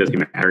even know. It doesn't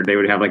even matter. They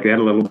had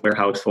a little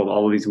warehouse full of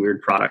all of these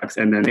weird products,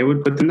 and then they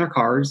would put them in their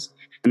cars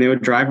and they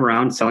would drive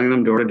around selling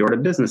them door to door to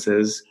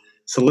businesses,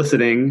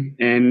 soliciting.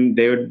 And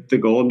the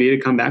goal would be to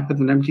come back with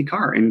an empty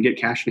car and get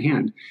cash in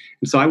hand.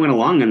 And so I went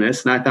along in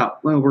this, and I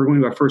thought, well, we're going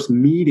to our first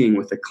meeting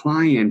with a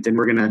client and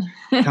we're going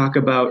to talk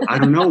about, I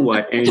don't know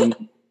what. And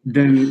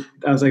then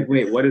I was like,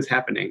 wait, what is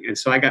happening? And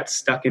so I got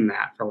stuck in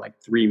that for like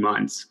 3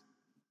 months.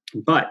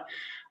 But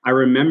I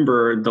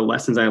remember the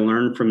lessons I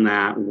learned from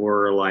that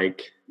were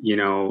like,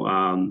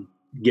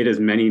 get as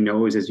many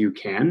no's as you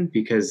can,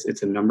 because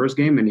it's a numbers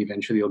game and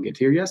eventually you'll get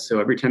to your yes. So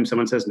every time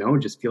someone says no,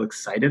 just feel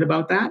excited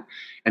about that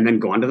and then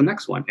go on to the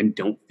next one, and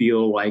don't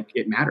feel like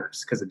it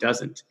matters, because it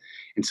doesn't.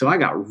 And so I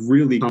got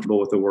really comfortable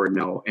with the word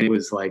no. And it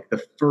was like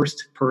the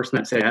first person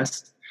that said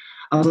yes,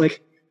 I was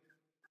like,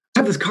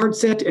 I have this card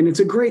set and it's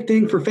a great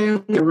thing for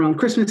family around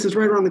Christmas. It's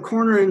right around the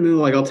corner. And they're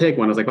like, I'll take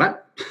one. I was like,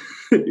 what?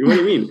 What do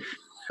you mean?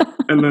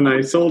 And then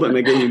I sold it and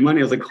they gave me money.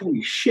 I was like,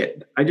 holy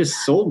shit, I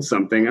just sold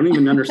something. I don't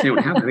even understand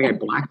what happened. I think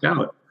I blacked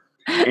out.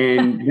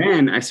 And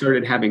then I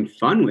started having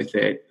fun with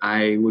it.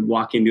 I would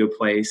walk into a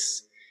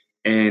place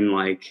and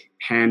like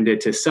hand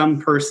it to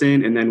some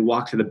person and then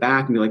walk to the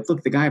back and be like,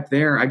 look, the guy up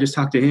there, I just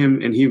talked to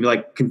him. And he'd be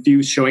like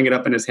confused, showing it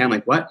up in his hand,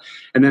 like what?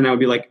 And then I would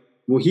be like,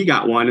 well, he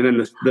got one. And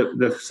then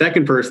the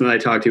second person that I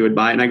talked to would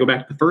buy it. And I go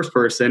back to the first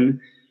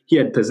person. He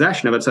had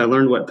possession of it. So I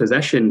learned what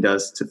possession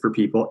does for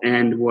people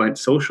and what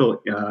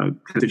social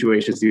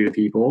situations do to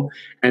people.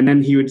 And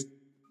then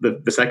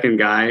the second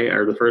guy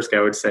or the first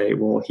guy would say,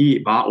 well, he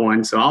bought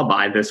one, so I'll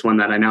buy this one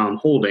that I now am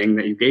holding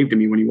that you gave to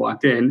me when you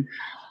walked in.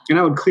 And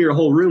I would clear a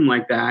whole room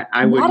like that.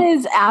 That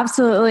is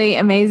absolutely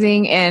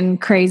amazing and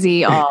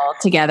crazy all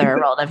together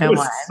rolled up in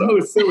one.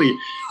 So silly.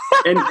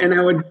 And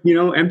I would,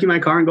 empty my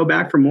car and go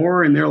back for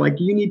more. And they're like,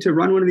 you need to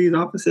run one of these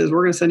offices.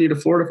 We're going to send you to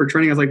Florida for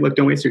training. I was like, look,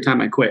 don't waste your time.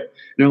 I quit. And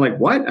they're like,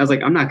 what? I was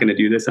like, I'm not going to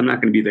do this. I'm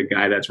not going to be the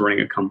guy that's running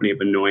a company of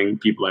annoying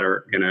people that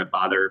are going to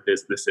bother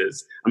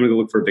businesses. I'm going to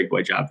go look for a big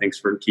boy job. Thanks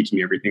for teaching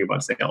me everything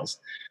about sales.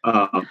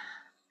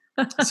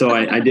 So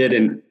I did.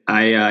 And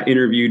I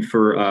interviewed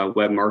for a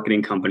web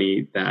marketing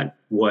company that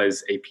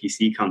was a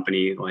PC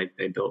company. Like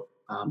they built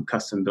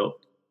custom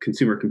built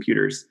consumer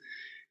computers.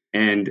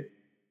 And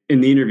in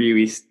the interview,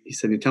 he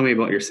said, tell me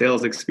about your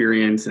sales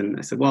experience. And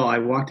I said, well, I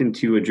walked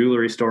into a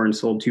jewelry store and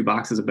sold 2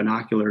 boxes of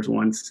binoculars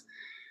once,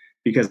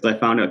 because I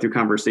found out through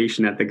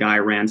conversation that the guy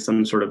ran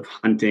some sort of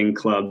hunting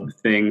club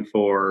thing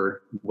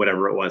for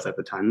whatever it was at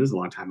the time. This is a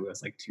long time ago. It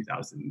was like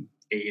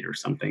 2008 or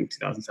something,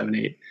 2007,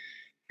 8.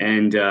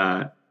 And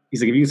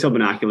he's like, if you can sell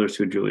binoculars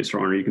to a jewelry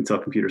store owner, you can sell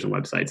computers and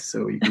websites.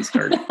 So you can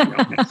start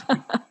next week.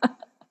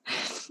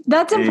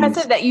 That's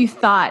impressive that you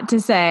thought to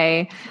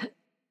say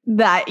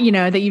that,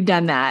 that you've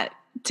done that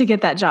to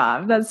get that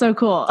job. That's so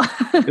cool.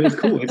 It was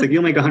cool. It's like,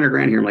 you'll make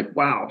 $100,000 here. I'm like,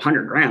 wow,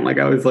 $100,000. Like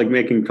I was like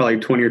making probably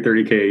 20 or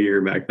 30K a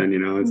year back then,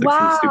 I was like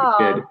some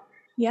stupid kid.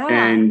 Yeah.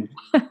 And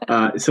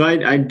so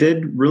I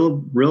did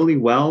really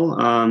well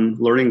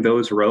learning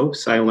those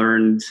ropes. I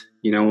learned,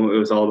 it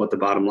was all about the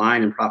bottom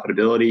line and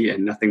profitability,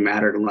 and nothing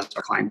mattered unless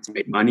our clients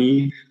made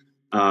money.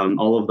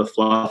 All of the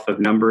fluff of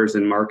numbers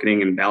and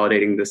marketing and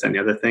validating this and the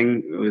other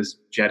thing, it was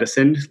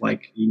jettisoned.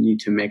 Like, you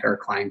need to make our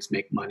clients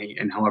make money,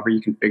 and however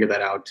you can figure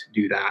that out,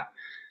 do that.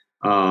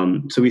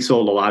 So we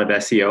sold a lot of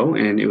SEO,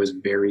 and it was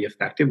very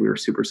effective. We were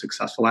super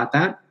successful at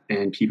that,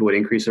 and people would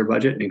increase their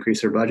budget and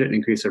increase their budget and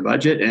increase their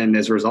budget. And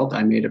as a result,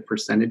 I made a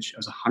percentage. I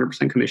was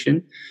 100%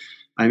 commission.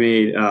 I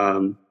made,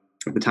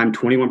 at the time,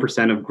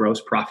 21% of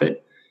gross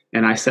profit,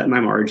 and I set my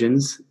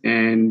margins,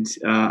 and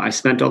I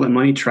spent all that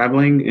money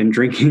traveling and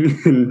drinking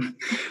and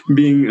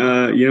being,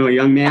 a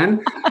young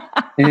man.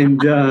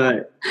 And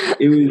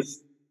it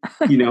was,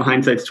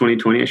 hindsight's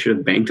 2020. I should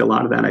have banked a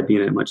lot of that. I'd be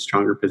in a much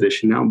stronger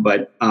position now.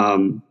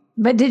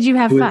 But did you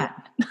have fun?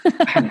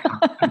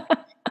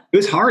 It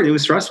was hard. It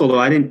was stressful, though.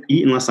 I didn't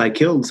eat unless I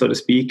killed, so to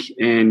speak.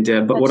 And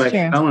but what I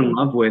fell in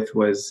love with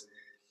was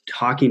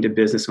talking to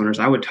business owners.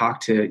 I would talk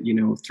to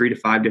 3 to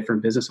 5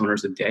 different business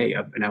owners a day,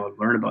 and I would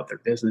learn about their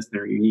business,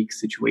 their unique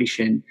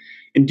situation.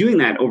 And doing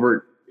that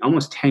over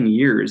almost 10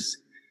 years,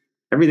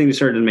 everything just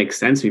started to make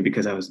sense to me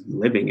because I was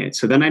living it.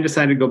 So then I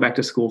decided to go back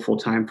to school full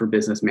time for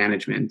business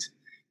management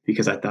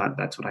because I thought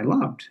that's what I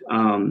loved.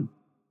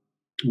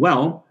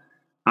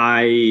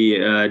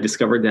 I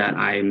discovered that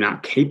I am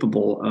not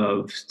capable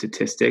of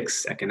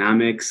statistics,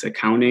 economics,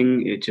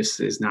 accounting. It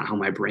just is not how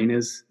my brain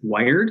is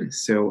wired.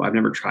 So I've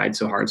never tried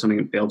so hard something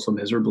and failed so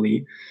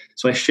miserably.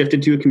 So I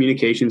shifted to a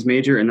communications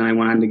major, and then I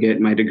went on to get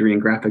my degree in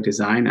graphic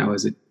design. I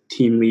was a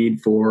team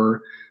lead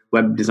for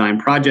web design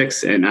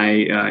projects, and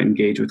I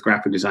engaged with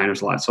graphic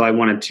designers a lot. So I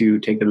wanted to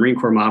take the Marine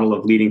Corps model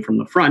of leading from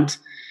the front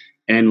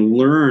and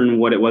learn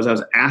what it was I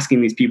was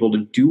asking these people to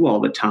do all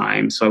the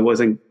time. So I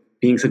wasn't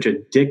being such a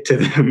dick to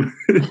them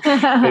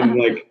and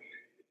like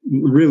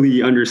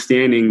really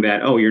understanding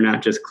that, oh, you're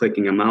not just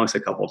clicking a mouse a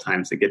couple of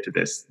times to get to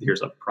this.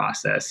 Here's a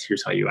process.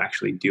 Here's how you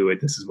actually do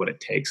it. This is what it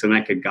takes. And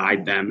I could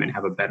guide them and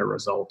have a better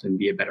result and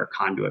be a better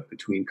conduit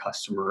between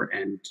customer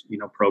and,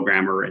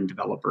 programmer and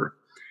developer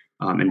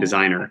and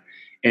designer.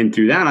 And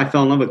through that, I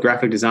fell in love with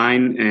graphic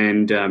design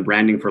and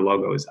branding for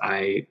logos.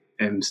 I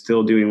am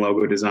still doing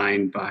logo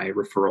design by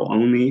referral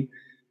only.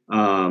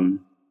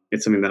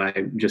 It's something that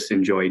I just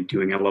enjoy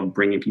doing. I love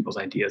bringing people's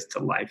ideas to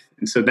life.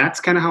 And so that's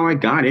kind of how I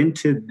got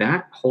into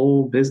that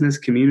whole business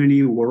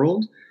community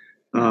world.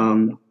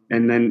 And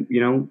then,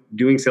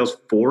 doing sales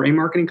for a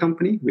marketing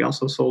company. We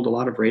also sold a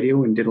lot of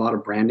radio and did a lot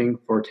of branding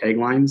for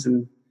taglines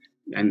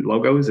and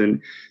logos.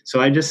 And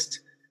so I just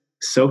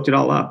soaked it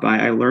all up.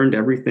 I learned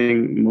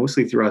everything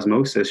mostly through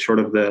osmosis, short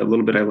of the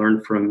little bit I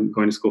learned from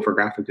going to school for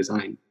graphic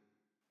design.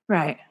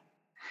 Right.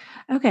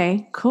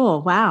 Okay,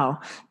 cool. Wow.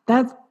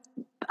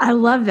 I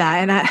love that.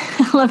 And I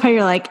love how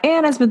you're like,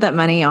 and I spent that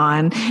money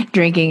on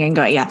drinking and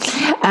going, yeah.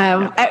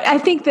 I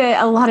think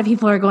that a lot of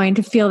people are going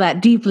to feel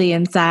that deeply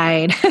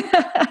inside.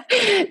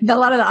 A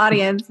lot of the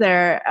audience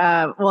there,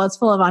 it's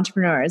full of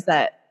entrepreneurs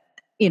that,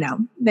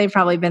 they've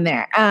probably been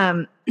there.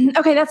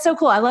 Okay, that's so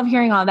cool. I love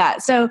hearing all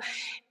that. So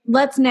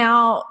let's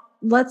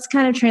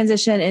kind of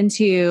transition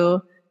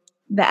into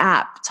the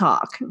app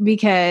talk,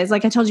 because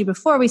like I told you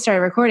before we started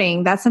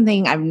recording, that's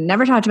something I've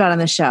never talked about on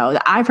the show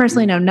that I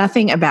personally know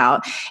nothing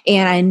about.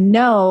 And I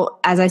know,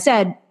 as I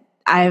said,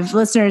 I have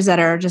listeners that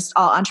are just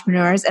all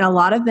entrepreneurs, and a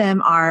lot of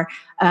them are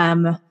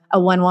a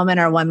one-woman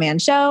or one-man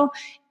show,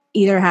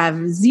 either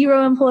have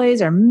 0 employees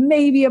or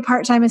maybe a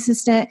part-time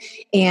assistant,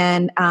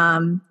 and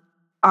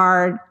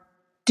are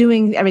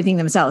doing everything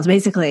themselves,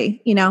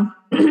 basically,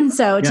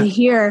 So to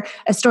hear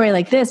a story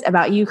like this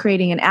about you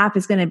creating an app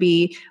is going to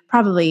be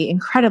probably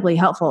incredibly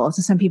helpful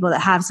to some people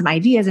that have some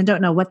ideas and don't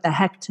know what the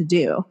heck to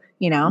do,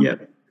 Yeah.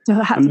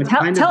 So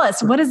tell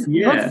us, what's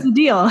the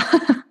deal?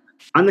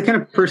 I'm the kind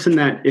of person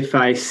that if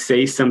I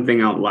say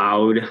something out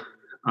loud,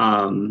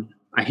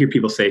 I hear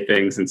people say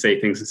things and say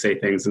things and say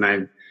things.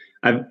 And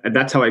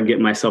that's how I get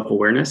my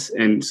self-awareness.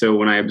 And so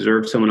when I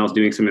observe someone else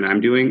doing something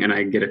I'm doing and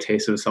I get a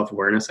taste of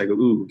self-awareness, I go,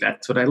 ooh,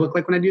 that's what I look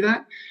like when I do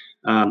that.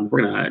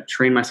 We're going to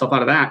train myself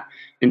out of that.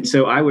 And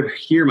so I would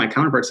hear my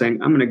counterpart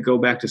saying, I'm going to go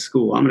back to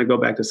school. I'm going to go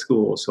back to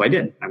school. So I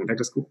did. I went back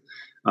to school.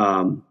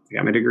 I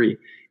got my degree.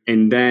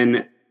 And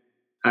then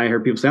I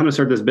heard people say, I'm going to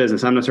start this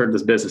business. I'm going to start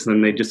this business. And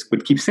then they just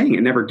would keep saying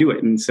it, never do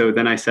it. And so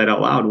then I said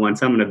out loud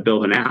once, I'm going to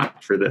build an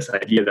app for this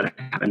idea that I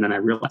have. And then I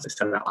realized I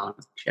said it out loud.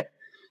 Shit,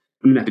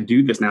 I'm going to have to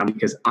do this now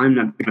because I'm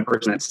not the kind of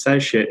person that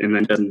says shit and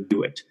then doesn't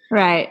do it.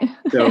 Right.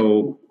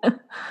 So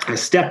I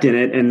stepped in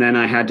it, and then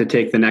I had to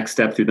take the next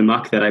step through the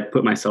muck that I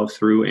put myself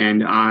through.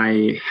 And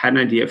I had an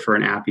idea for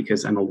an app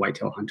because I'm a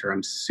whitetail hunter.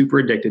 I'm super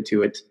addicted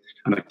to it.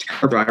 I'm a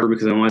car driver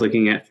because I'm always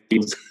looking at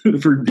fields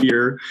for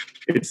deer.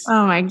 It's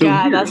Oh my the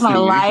God, that's weirdest my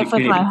thing. You actually life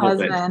with can't my even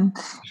help it. husband.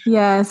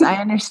 Yes, I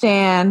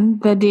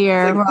understand the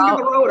deer. It's like, look at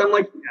the road. I'm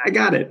like, I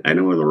got it. I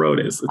know where the road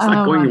is. It's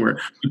not going anywhere.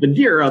 But the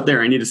deer are out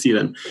there. I need to see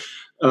them.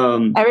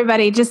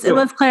 Everybody,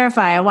 let's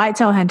clarify. A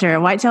whitetail hunter.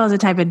 A whitetail is a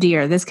type of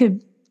deer.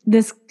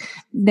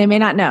 They may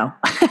not know.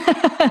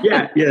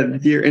 yeah,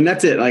 deer, and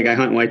that's it. Like I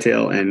hunt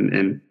whitetail,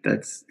 and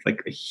that's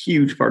like a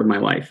huge part of my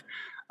life.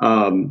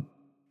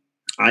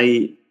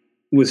 I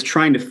was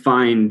trying to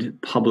find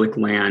public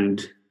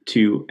land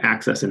to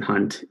access and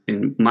hunt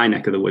in my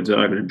neck of the woods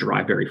without having to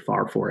drive very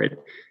far for it.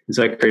 And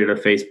so I created a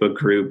Facebook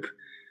group,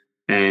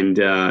 and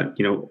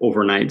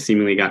overnight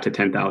seemingly got to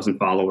 10,000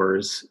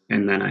 followers.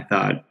 And then I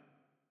thought,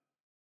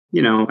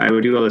 I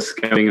would do all this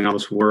scouting and all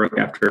this work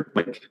after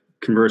like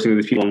conversing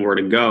with these people on where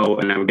to go,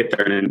 and I would get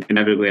there, and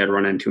inevitably I'd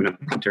run into another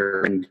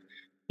hunter. And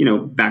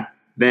back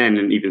then,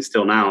 and even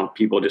still now,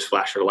 people just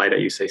flash their light at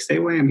you, say, "Stay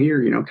away, I'm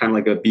here." Kind of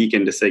like a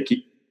beacon to say,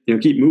 keep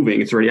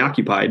moving. It's already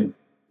occupied.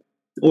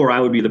 Or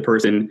I would be the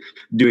person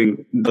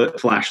doing the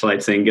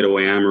flashlight saying, "Get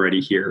away, I'm already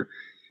here."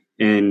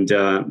 And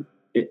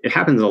it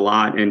happens a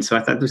lot. And so I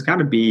thought there's got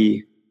to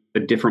be a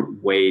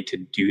different way to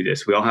do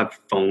this. We all have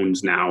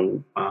phones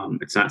now.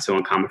 It's not so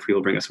uncommon for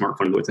people to bring a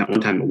smartphone to the woods. At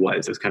one time it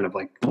was. It was kind of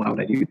like, why would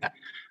I do that?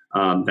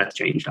 That's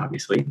changed,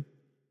 obviously.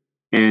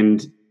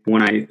 And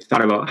when I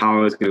thought about how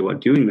I was going to go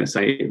about doing this,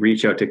 I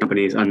reached out to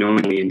companies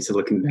unknowingly in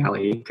Silicon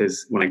Valley,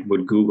 because when I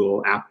would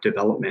Google app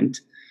development,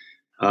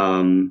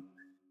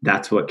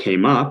 that's what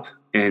came up.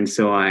 And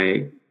so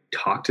I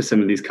talked to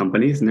some of these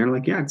companies, and they're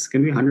like, yeah, it's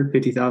going to be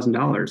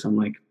 $150,000. I'm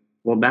like,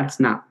 well, that's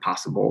not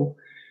possible.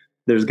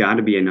 There's got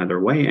to be another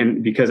way.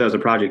 And because I was a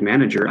project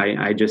manager,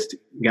 I just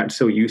got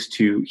so used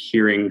to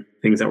hearing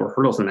things that were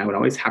hurdles, and I would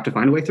always have to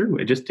find a way through.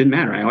 It just didn't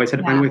matter. I always had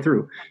to find a way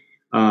through.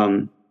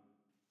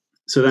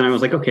 So then I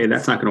was like, okay,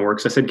 that's not going to work.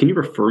 So I said, can you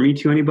refer me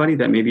to anybody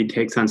that maybe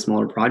takes on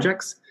smaller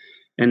projects?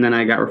 And then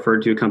I got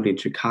referred to a company in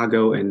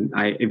Chicago, and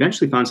I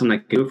eventually found someone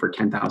that could do it for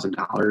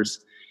 $10,000.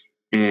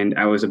 And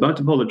I was about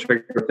to pull the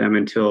trigger with them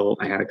until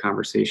I had a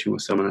conversation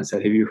with someone that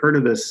said, have you heard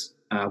of this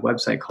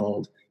website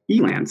called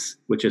Elance,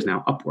 which is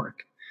now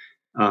Upwork?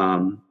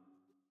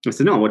 I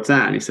said, no, what's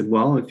that? And he said,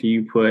 well, if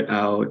you put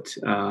out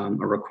a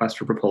request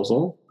for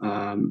proposal,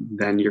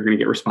 then you're going to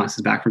get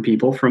responses back from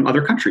people from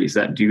other countries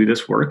that do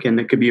this work, and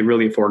it could be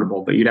really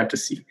affordable, but you'd have to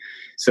see.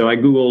 So I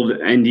Googled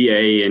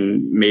NDA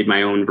and made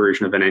my own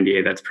version of an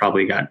NDA that's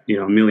probably got,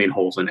 a million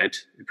holes in it.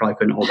 It probably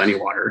couldn't hold any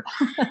water.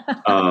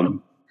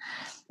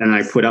 And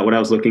I put out what I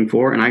was looking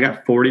for, and I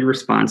got 40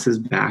 responses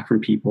back from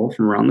people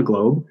from around the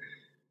globe.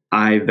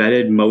 I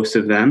vetted most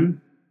of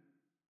them.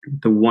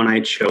 The one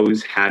I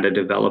chose had a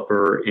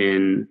developer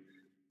in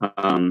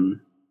or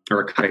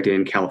a contact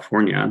in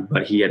California,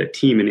 but he had a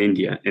team in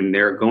India, and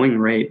their going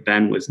rate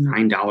then was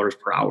 $9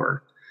 per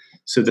hour.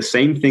 So the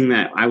same thing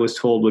that I was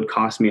told would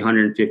cost me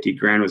 150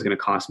 grand was going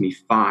to cost me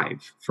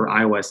 $5 for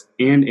iOS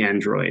and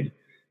Android.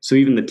 So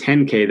even the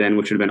 10K then,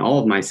 which would have been all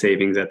of my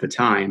savings at the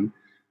time,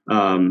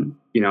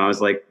 I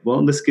was like,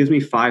 well, this gives me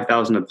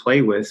 5,000 to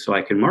play with, so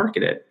I can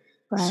market it.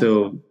 Right.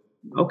 So,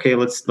 okay,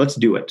 let's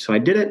do it. So I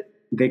did it.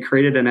 They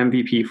created an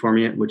MVP for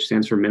me, which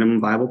stands for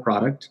minimum viable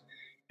product.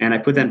 And I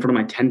put that in front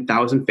of my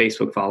 10,000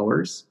 Facebook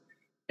followers.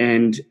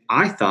 And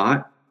I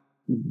thought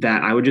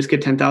that I would just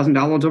get 10,000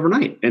 downloads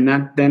overnight. And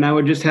that then I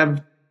would just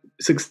have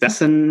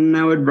success, and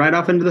I would ride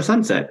off into the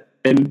sunset.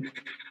 And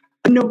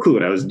I had no clue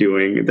what I was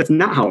doing. That's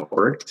not how it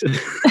worked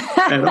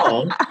at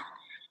all.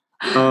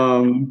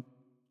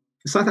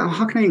 So I thought,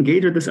 how can I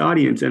engage with this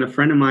audience? And a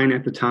friend of mine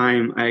at the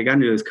time, I got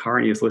into his car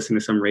and he was listening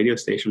to some radio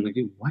station. I'm like,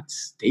 dude, what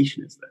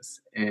station is this?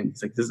 And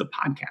he's like, this is a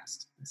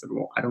podcast. I said,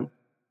 well,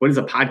 what is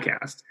a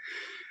podcast?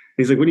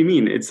 He's like, what do you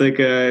mean? It's like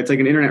an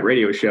internet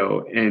radio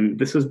show. And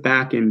this was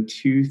back in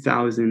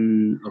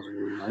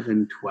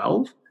 2011,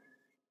 12.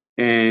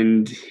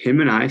 And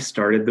him and I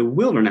started the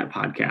Wildernet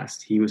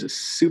podcast. He was a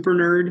super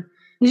nerd.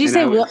 Did you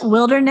say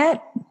Wildernet?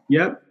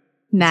 Yep.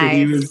 Nice. So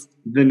he was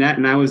the net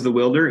and I was the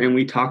wilder, and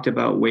we talked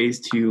about ways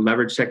to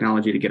leverage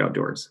technology to get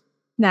outdoors.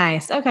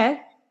 Nice.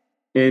 Okay.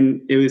 And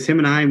it was him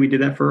and I, we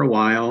did that for a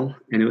while,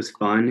 and it was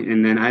fun.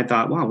 And then I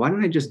thought, wow, why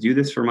don't I just do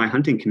this for my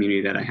hunting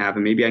community that I have,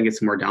 and maybe I can get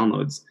some more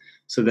downloads.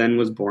 So then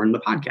was born the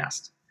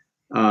podcast,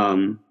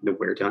 the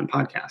Where to Hunt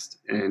podcast.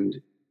 And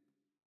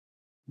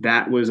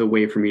that was a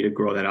way for me to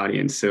grow that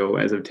audience. So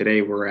as of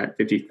today, we're at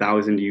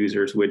 50,000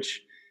 users,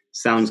 which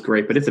sounds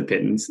great, but it's a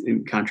pittance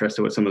in contrast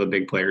to what some of the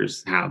big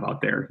players have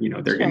out there.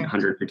 They're getting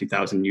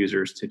 150,000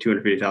 users to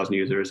 250,000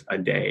 users a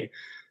day.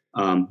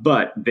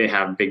 But they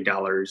have big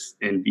dollars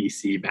and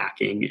VC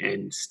backing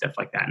and stuff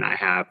like that. And I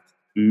have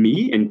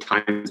me and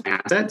time's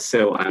assets.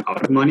 So I'm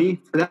out of money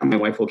for that. My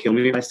wife will kill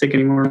me if I stick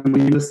any more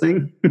money in this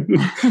thing.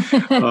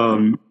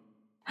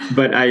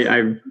 But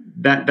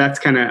that's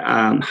kind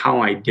of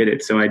how I did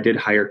it. So I did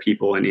hire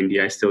people in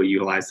India. I still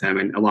utilize them.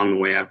 And along the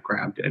way, I've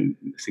grabbed and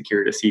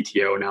secured a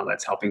CTO now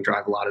that's helping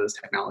drive a lot of this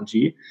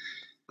technology.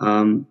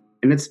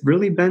 And it's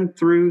really been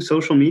through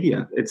social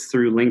media. It's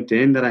through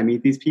LinkedIn that I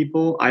meet these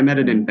people. I met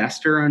an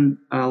investor on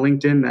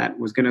LinkedIn that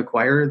was going to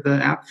acquire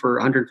the app for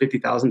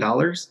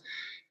 $150,000.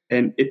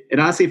 And it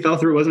honestly fell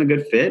through. It wasn't a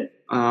good fit.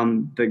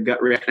 The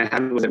gut reaction I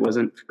had was it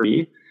wasn't for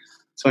me.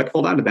 So I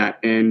pulled out of that,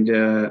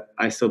 and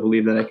I still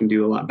believe that I can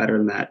do a lot better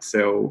than that.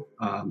 So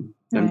I'm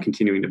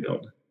continuing to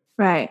build.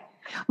 Right.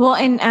 Well,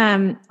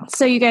 and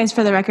so you guys,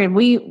 for the record,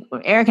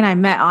 Eric and I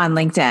met on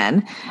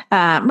LinkedIn,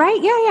 right?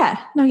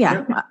 Yeah. No,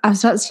 yeah. Yep. I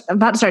was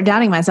about to start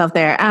doubting myself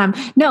there.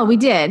 No, we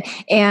did.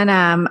 And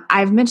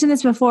I've mentioned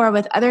this before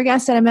with other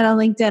guests that I met on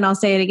LinkedIn. I'll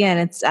say it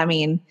again.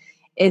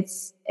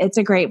 It's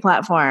a great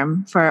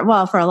platform for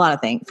a lot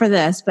of things, for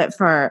this, but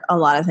for a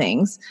lot of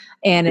things.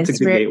 And it's a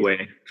good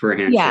gateway for a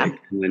handshake.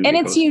 Yeah. And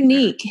it's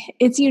unique.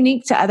 It's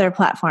unique to other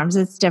platforms.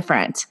 It's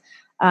different.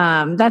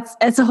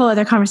 That's a whole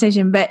other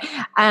conversation, but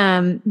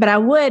I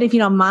would, if you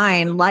don't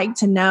mind, like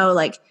to know,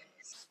 like,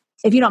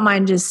 if you don't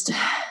mind, just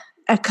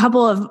a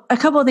couple of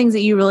things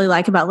that you really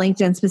like about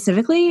LinkedIn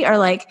specifically, or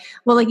like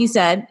you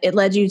said, it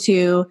led you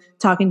to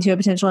talking to a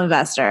potential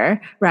investor,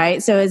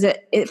 right? So is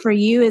it for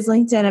you, is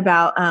LinkedIn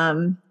about,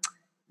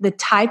 the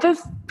type of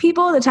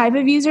people, the type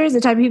of users, the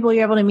type of people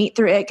you're able to meet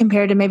through it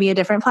compared to maybe a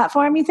different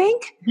platform, you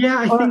think? Yeah,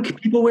 I think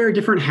people wear a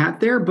different hat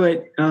there,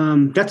 but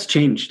that's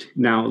changed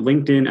now.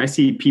 LinkedIn, I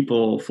see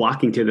people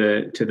flocking to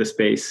the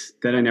space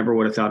that I never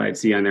would have thought I'd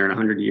see on there in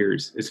 100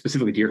 years,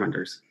 specifically deer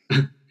hunters,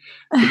 to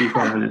be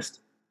quite honest.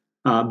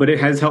 But it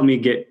has helped me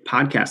get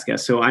podcast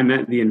guests. So I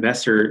met the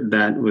investor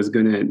that was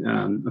going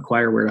to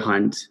acquire Where to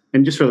Hunt.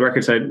 And just for the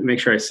record, so I make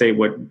sure I say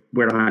what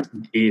Where to Hunt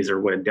is or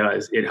what it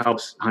does. It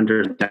helps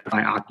hunters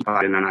identify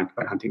occupied and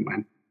unoccupied hunting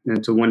land. And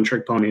it's a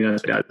one-trick pony,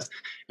 that's what it does.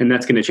 And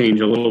that's going to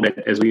change a little bit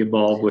as we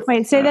evolve with...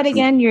 Wait, say that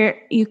again.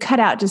 You cut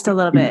out just a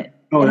little bit.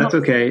 Oh, that's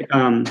okay.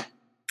 It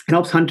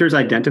helps hunters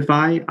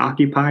identify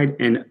occupied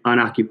and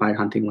unoccupied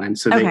hunting land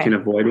so they can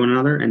avoid one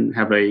another and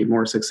have a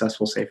more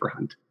successful, safer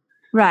hunt.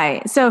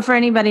 Right. So for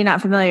anybody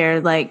not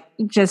familiar, like,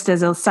 just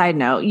as a side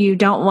note, you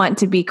don't want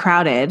to be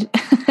crowded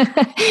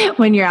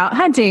when you're out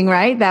hunting,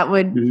 right? That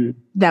would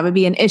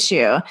be an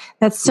issue.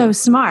 That's so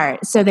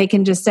smart. So they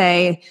can just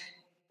say,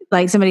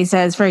 like, somebody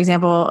says, for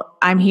example,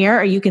 I'm here,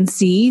 or you can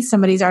see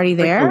somebody's already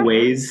there. Like the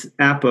Waze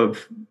app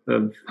of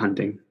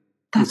hunting.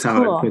 That's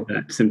how cool. I put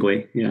that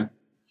simply. Yeah.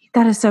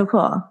 That is so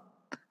cool.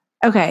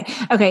 Okay.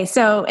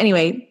 So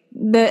anyway,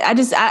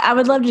 I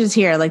would love to just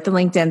hear, like, the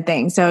LinkedIn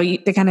thing. So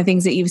the kind of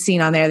things that you've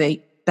seen on there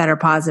that are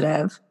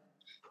positive.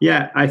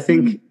 Yeah, I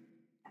think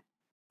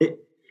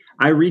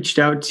I reached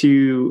out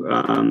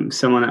to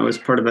someone that was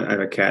part of I have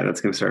a cat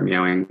that's going to start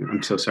meowing.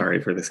 I'm so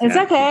sorry for this cat. It's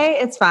okay.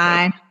 It's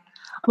fine.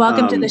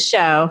 Welcome to the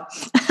show.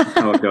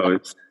 How it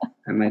goes.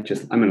 I'm going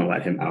to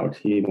let him out.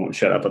 He won't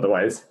shut up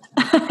otherwise.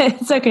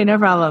 It's okay. No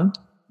problem.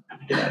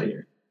 Get out of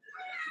here.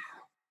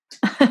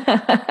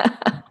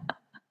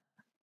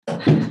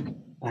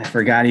 I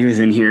forgot he was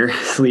in here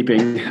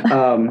sleeping.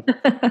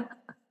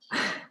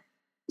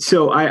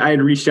 So I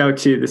had reached out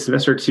to this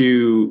investor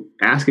to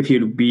ask if he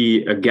would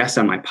be a guest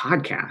on my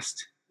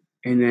podcast.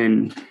 And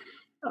then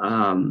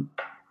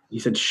he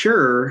said,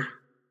 sure,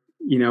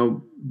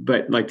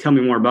 but like, tell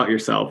me more about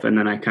yourself. And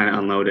then I kind of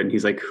unloaded, and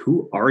he's like,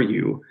 who are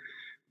you?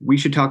 We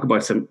should talk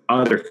about some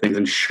other things.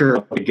 And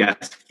sure, I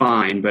guess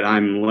fine, but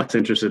I'm less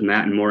interested in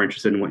that and more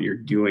interested in what you're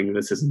doing.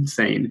 This is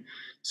insane.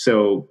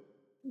 So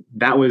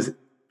that was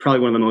probably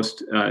one of the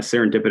most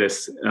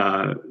serendipitous,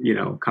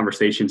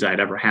 conversations I'd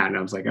ever had. And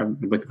I was like, I've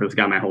been looking for this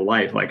guy my whole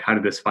life. Like, how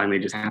did this finally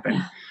just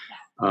happen?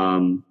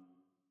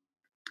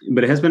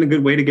 But it has been a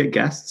good way to get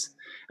guests,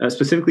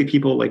 specifically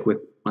people like with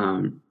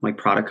like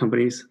product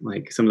companies,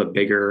 like some of the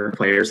bigger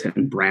players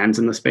and brands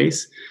in the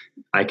space.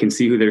 I can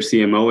see who their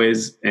CMO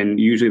is. And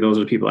usually those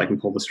are the people I can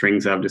pull the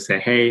strings of to say,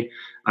 hey,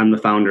 I'm the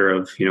founder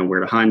of, Where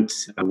to Hunt.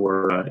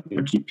 We're a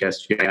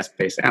GPS,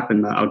 GIS-based app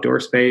in the outdoor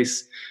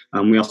space.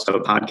 We also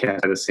have a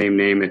podcast by the same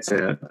name. It's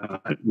a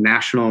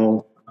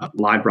national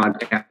live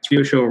broadcast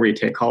radio show where you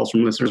take calls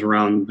from listeners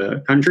around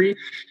the country.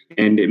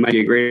 And it might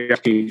be a great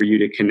opportunity for you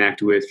to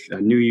connect with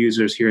new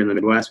users here in the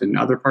Midwest and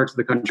other parts of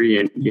the country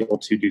and be able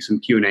to do some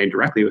Q&A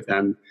directly with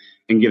them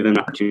and give them an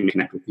opportunity to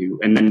connect with you.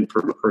 And then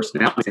from a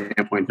personality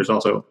standpoint, there's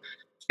also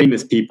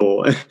famous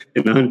people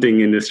in the hunting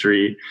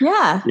industry.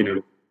 Yeah.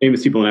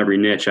 Famous people in every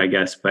niche, I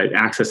guess, but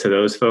access to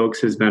those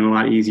folks has been a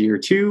lot easier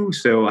too.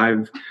 So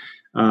I've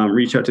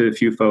reached out to a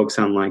few folks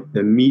on like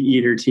the Meat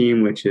Eater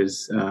team, which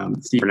is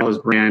Steve Rinaldo's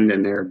brand,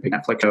 and their big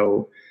Netflix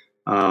show.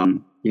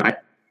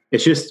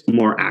 It's just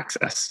more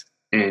access,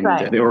 and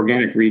the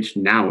organic reach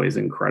now is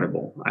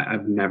incredible.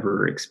 I've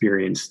never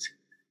experienced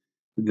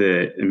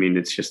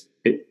it's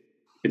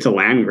a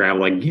land grab.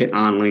 Like, get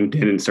on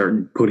LinkedIn and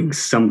start putting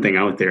something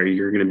out there.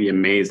 You're going to be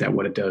amazed at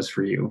what it does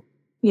for you.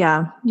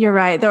 Yeah, you're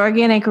right. The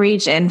organic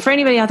reach. And for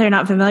anybody out there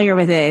not familiar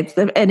with it,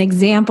 an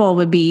example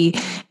would be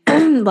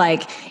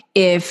like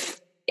if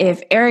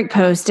Eric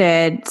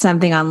posted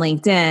something on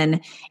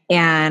LinkedIn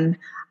and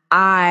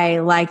I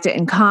liked it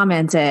and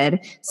commented,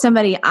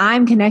 somebody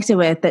I'm connected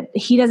with that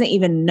he doesn't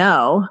even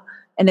know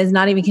and is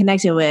not even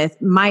connected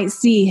with might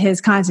see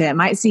his content,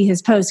 might see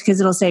his post because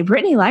it'll say,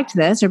 Brittany liked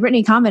this or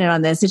Brittany commented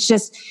on this.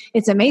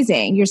 It's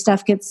amazing. Your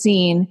stuff gets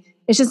seen.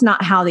 It's just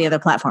not how the other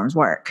platforms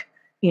work,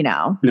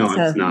 No,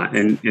 it's not.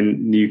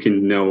 And you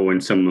can know when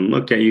someone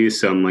looked at you.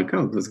 So I'm like,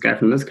 oh, this guy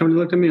from this company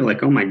looked at me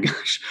like, oh my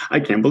gosh, I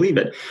can't believe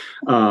it.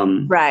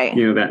 Right.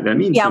 That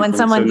means something. When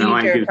someone so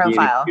viewed your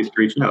profile. To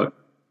reach out.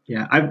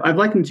 Yeah. I've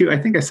likened to, I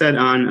think I said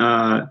on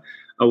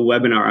a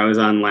webinar I was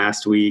on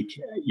last week,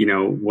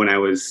 when I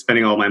was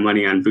spending all my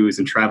money on booze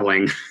and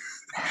traveling,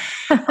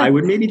 I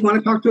would maybe want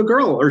to talk to a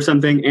girl or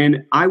something.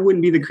 And I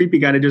wouldn't be the creepy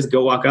guy to just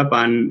go walk up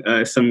on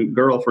some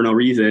girl for no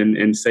reason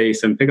and say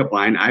some pickup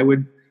line. I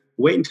would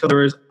wait until there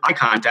was eye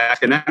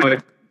contact, and then I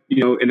would,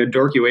 in a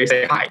dorky way,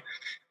 say hi.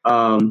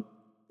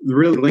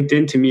 Really,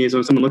 LinkedIn to me is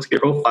when someone looks at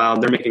your profile,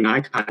 they're making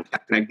eye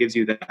contact, and that gives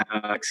you that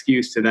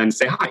excuse to then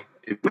say hi.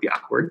 It would be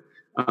awkward,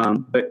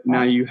 but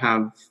now you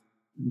have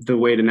the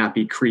way to not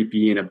be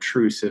creepy and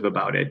obtrusive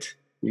about it.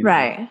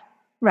 Right,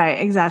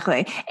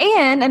 exactly.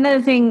 And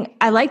another thing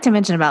I like to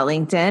mention about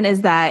LinkedIn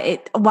is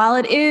that while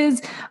it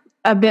is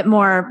a bit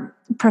more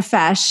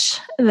profesh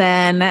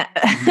than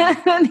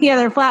the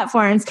other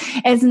platforms,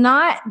 it's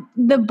not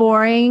the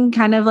boring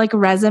kind of like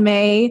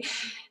resume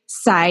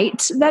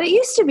site that it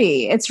used to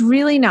be. It's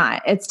really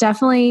not. It's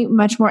definitely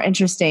much more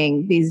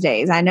interesting these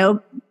days. I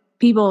know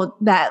people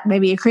that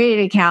maybe created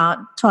an account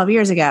 12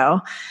 years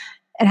ago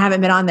and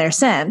haven't been on there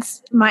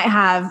since might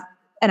have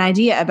an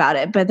idea about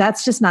it, but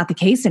that's just not the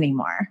case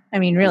anymore. I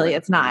mean, really,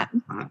 it's not.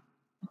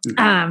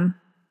 Back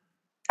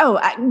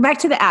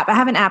to the app. I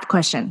have an app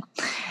question.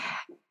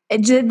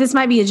 This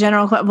might be a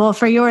general question. Well,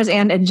 for yours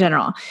and in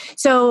general.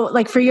 So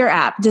like for your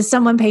app, does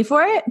someone pay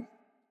for it?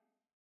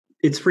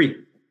 It's free.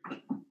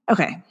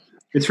 Okay.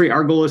 It's free.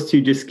 Our goal is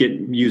to just get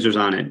users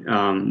on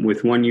it.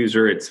 With one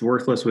user, it's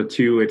worthless. With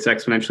two, it's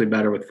exponentially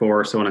better. With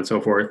four, so on and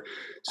so forth.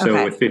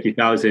 So with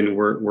 50,000,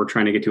 we're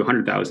trying to get to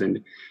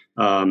 100,000.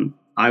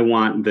 I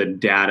want the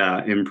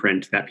data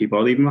imprint that people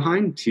are leaving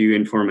behind to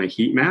inform a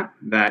heat map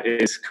that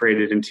is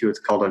created into, it's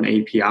called an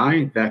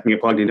API that can get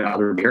plugged into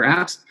other bigger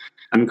apps.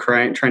 I'm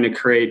trying to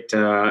create,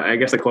 I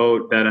guess a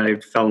quote that I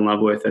fell in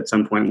love with at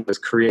some point was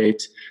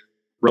create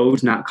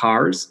roads, not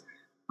cars.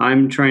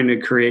 I'm trying to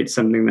create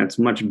something that's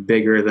much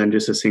bigger than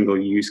just a single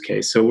use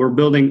case. So we're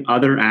building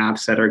other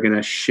apps that are going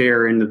to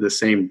share into the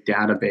same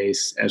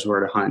database as where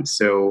to hunt.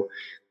 So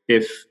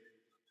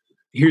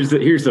here's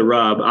the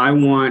rub. I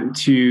want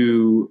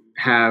to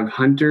have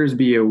hunters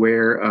be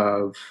aware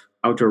of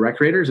outdoor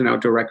recreators and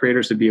outdoor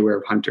recreators to be aware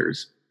of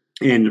hunters.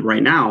 And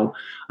right now,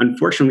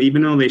 unfortunately,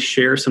 even though they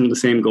share some of the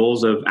same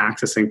goals of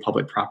accessing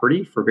public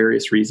property for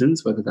various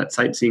reasons, whether that's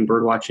sightseeing,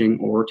 bird watching,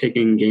 or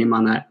taking game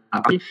on that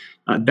property,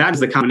 that is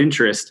the common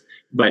interest.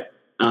 But,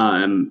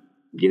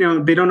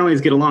 they don't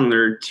always get along.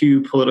 There are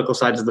two political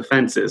sides of the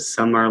fences.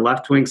 Some are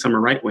left-wing, some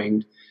are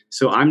right-winged.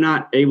 So I'm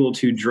not able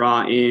to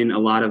draw in a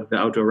lot of the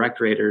outdoor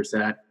recreators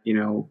that,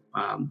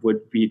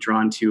 would be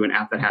drawn to an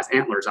app that has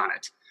antlers on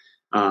it.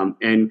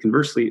 And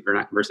conversely, or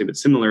not conversely, but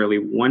similarly,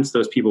 once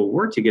those people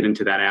were to get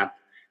into that app,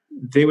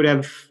 they would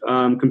have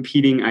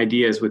competing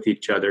ideas with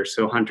each other.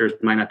 So hunters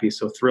might not be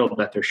so thrilled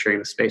that they're sharing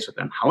the space with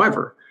them.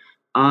 However,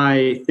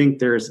 I think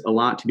there's a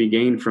lot to be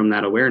gained from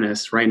that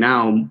awareness. Right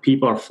now,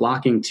 people are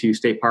flocking to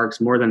state parks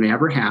more than they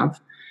ever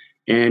have.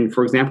 And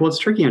for example, it's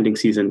turkey hunting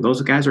season.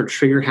 Those guys are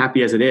trigger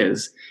happy as it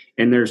is.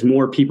 And there's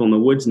more people in the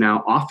woods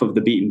now off of the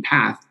beaten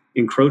path,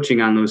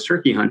 encroaching on those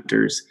turkey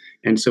hunters.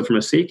 And so from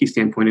a safety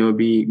standpoint, it would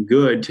be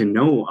good to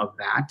know of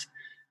that.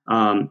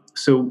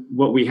 So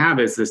what we have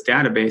is this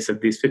database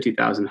of these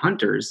 50,000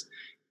 hunters.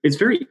 It's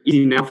very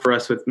easy now for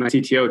us with my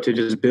CTO to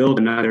just build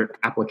another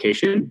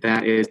application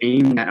that is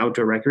aimed at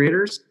outdoor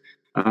recreators.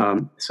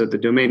 So the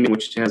domain name,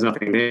 which has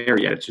nothing there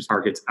yet, it's just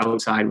targets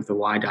outside with the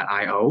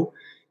y.io.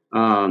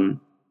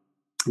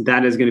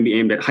 That is going to be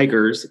aimed at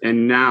hikers.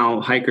 And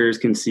now hikers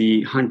can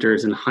see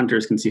hunters and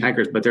hunters can see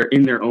hikers, but they're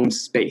in their own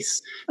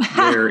space.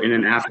 They're in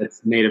an app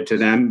that's native to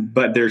them,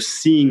 but they're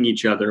seeing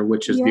each other,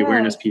 which is the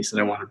awareness piece that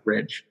I want to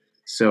bridge.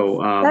 So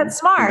that's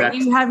smart.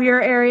 You have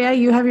your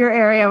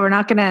area. We're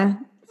not going to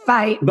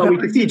fight. But we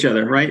can see each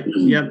other, right?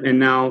 Yep. And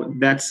now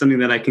that's something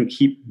that I can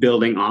keep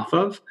building off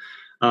of.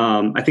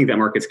 I think that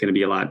market's going to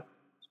be a lot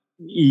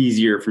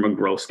easier from a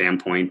growth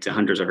standpoint.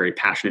 Hunters are very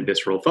passionate,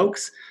 visceral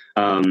folks.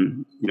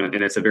 And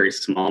it's a very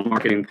small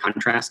market in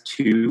contrast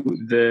to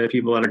the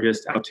people that are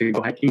just out to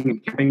go hiking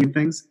and camping and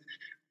things.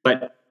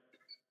 But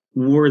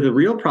where the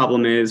real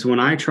problem is, when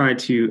I try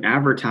to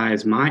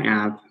advertise my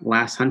app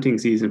last hunting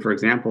season, for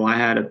example, I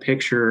had a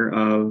picture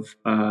of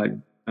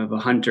a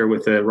hunter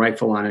with a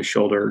rifle on his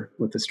shoulder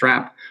with a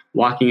strap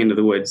walking into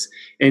the woods.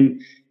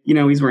 And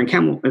he's wearing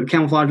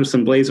camouflage with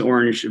some blaze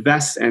orange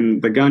vests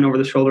and the gun over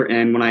the shoulder.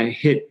 And when I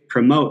hit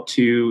promote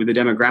to the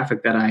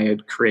demographic that I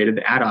had created,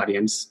 the ad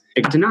audience,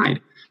 it got denied.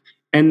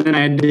 And then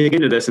I had to dig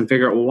into this and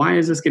figure out, well, why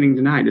is this getting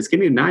denied? It's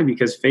getting denied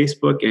because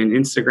Facebook and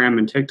Instagram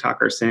and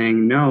TikTok are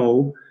saying,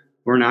 no,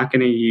 we're not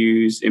going to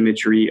use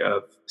imagery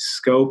of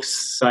scopes,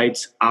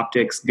 sights,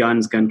 optics,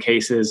 guns, gun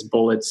cases,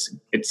 bullets,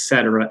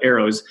 etc.,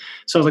 arrows.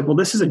 So I was like, well,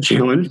 this is a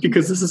challenge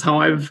because this is how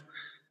I've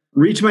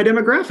reach my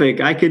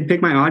demographic. I could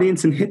pick my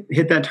audience and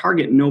hit that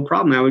target, no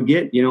problem. I would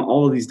get,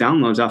 all of these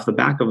downloads off the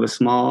back of a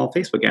small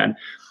Facebook ad.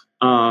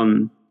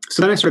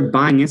 So then I started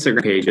buying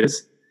Instagram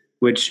pages,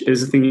 which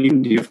is the thing you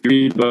can do. If you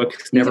read the book,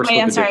 Never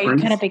Split the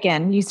Difference. You kind of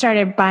again. You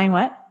started buying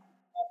what?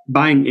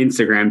 Buying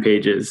Instagram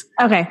pages.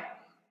 Okay.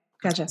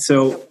 Gotcha.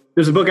 So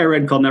there's a book I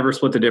read called Never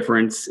Split the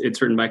Difference.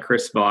 It's written by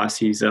Chris Voss.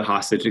 He's a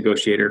hostage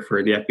negotiator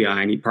for the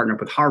FBI, and he partnered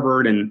up with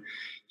Harvard, and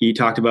he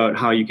talked about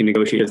how you can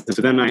negotiate.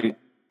 So then I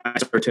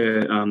started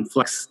to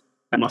flex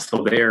that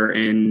muscle there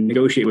and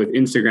negotiate with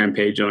Instagram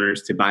page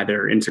owners to buy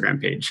their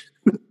Instagram page.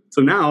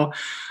 So now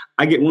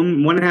I get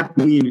 1.5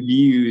 million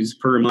views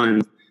per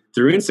month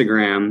through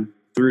Instagram,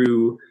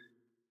 through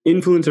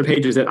influencer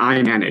pages that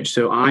I manage.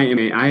 So I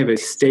have a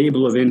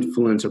stable of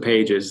influencer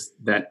pages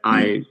that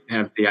I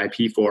have the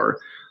IP for.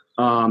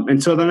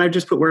 And so then I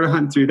just put Where to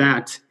Hunt through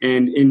that.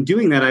 And in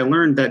doing that, I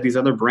learned that these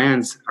other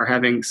brands are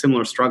having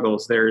similar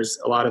struggles. There's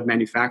a lot of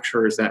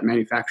manufacturers that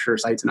manufacture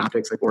sites and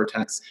optics like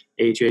Vortex,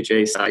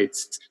 HHA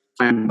sites,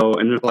 Flambeau,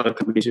 and there's a lot of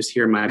companies just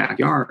here in my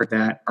backyard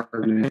that are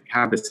going to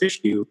have this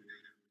issue.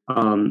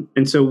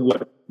 And so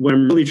what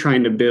I'm really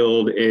trying to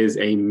build is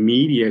a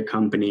media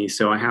company.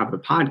 So I have the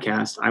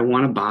podcast. I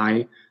want to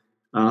buy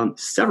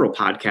several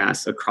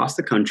podcasts across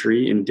the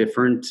country in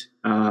different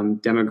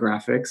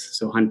demographics.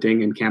 So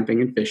hunting and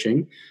camping and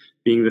fishing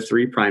being the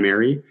three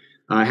primary.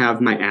 I have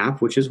my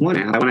app, which is one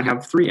app. I want to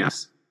have 3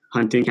 apps: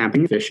 hunting,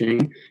 camping,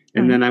 fishing.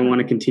 And then I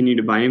want to continue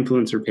to buy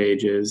influencer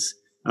pages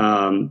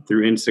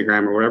through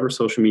Instagram or whatever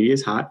social media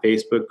is hot,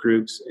 Facebook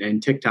groups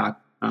and TikTok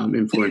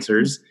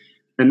influencers.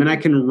 And then I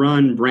can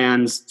run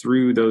brands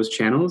through those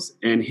channels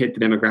and hit the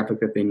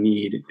demographic that they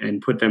need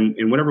and put them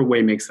in whatever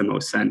way makes the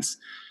most sense.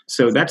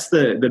 So that's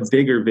the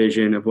bigger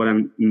vision of what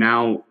I'm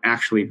now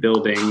actually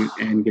building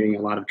and getting a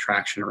lot of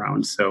traction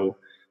around. So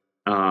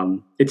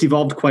it's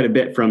evolved quite a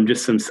bit from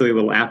just some silly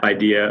little app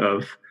idea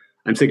of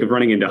I'm sick of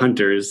running into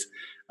hunters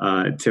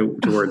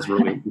towards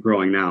really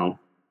growing now.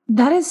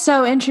 That is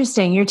so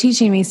interesting. You're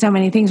teaching me so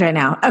many things right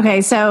now.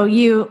 Okay, so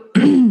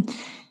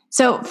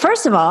so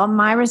first of all,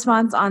 my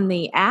response on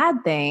the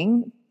ad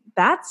thing,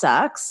 that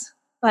sucks.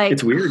 Like,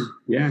 it's weird.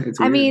 Yeah, it's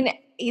weird. I mean,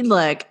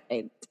 look,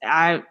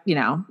 I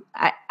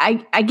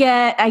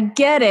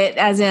get it,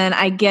 as in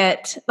I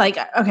get, like,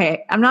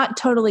 okay, I'm not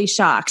totally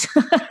shocked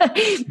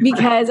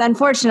because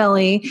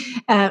unfortunately,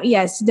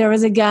 yes, there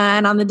was a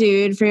gun on the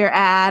dude for your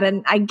ad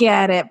and I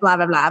get it, blah,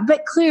 blah, blah.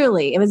 But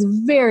clearly it was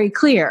very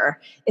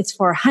clear it's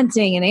for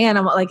hunting and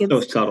animal. Like, it's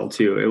so subtle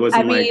too. It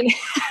wasn't come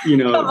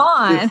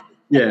on.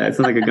 It's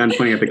not like a gun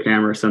pointing at the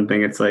camera or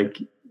something. It's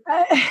like,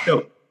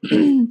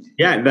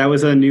 yeah, that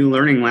was a new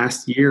learning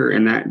last year,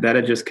 and that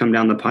had just come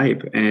down the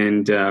pipe.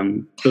 And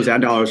those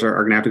ad dollars are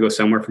going to have to go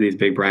somewhere for these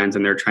big brands,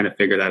 and they're trying to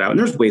figure that out. And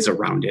there's ways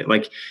around it.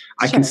 Like,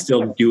 I can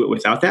still do it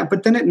without that,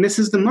 but then it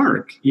misses the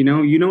mark. You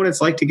know what it's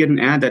like to get an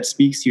ad that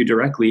speaks to you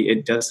directly.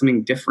 It does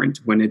something different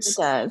when it's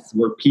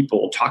where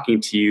people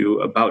talking to you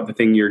about the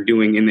thing you're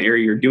doing in the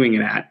area you're doing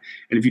it at.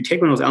 And if you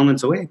take one of those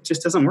elements away, it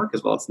just doesn't work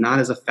as well. It's not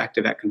as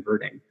effective at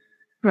converting.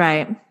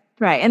 Right.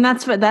 And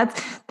that's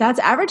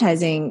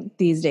advertising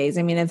these days.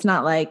 I mean, it's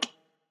not like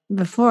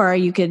before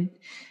you could,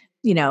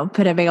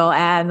 put a big old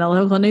ad in the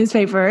local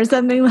newspaper or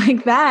something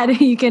like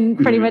that. You can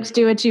pretty much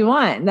do what you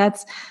want.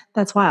 That's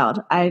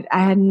wild. I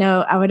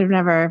would have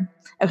never.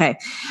 Okay.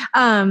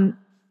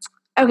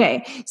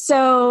 Okay.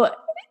 So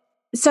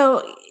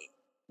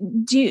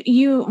do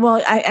you,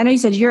 well, I know you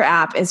said your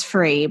app is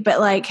free, but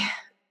like,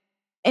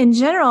 in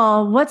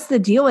general, what's the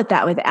deal with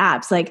that with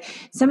apps? Like,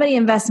 somebody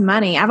invests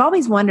money. I've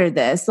always wondered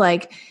this,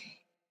 like,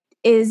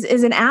 is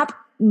an app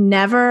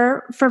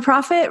never for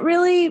profit,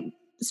 really?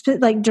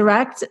 Like,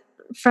 direct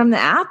from the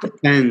app?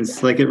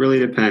 Depends. Like, it really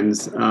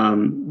depends.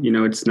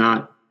 It's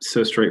not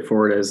so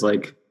straightforward as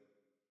like,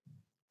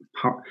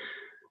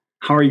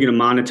 how are you going to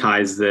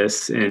monetize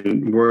this,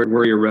 and where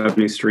are your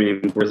revenue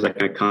streams? Where's that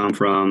going to come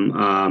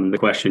from? The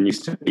question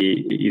used to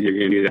be either you're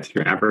going to do that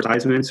through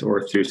advertisements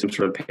or through some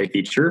sort of pay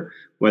feature,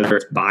 whether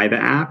it's buy the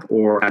app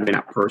or have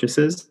in-app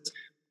purchases.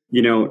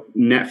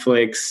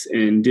 Netflix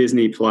and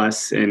Disney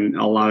Plus and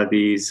a lot of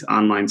these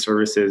online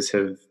services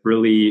have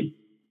really,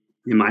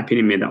 in my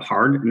opinion, made that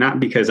hard.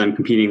 Not because I'm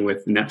competing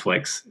with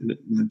Netflix.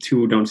 The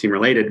two don't seem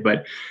related,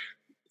 but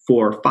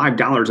for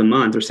 $5 a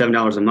month or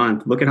 $7 a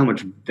month, look at how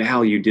much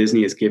value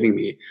Disney is giving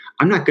me.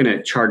 I'm not going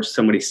to charge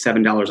somebody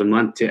 $7 a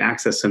month to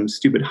access some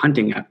stupid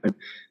hunting app.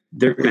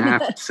 They're going to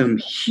have some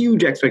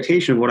huge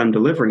expectation of what I'm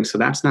delivering. So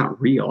that's not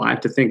real. I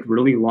have to think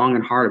really long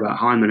and hard about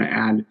how I'm going to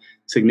add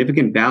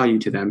significant value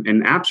to them.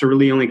 And apps are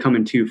really only come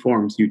in 2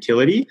 forms: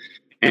 utility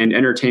and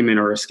entertainment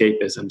or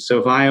escapism. So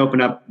if I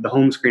open up the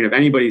home screen of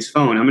anybody's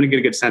phone, I'm going to get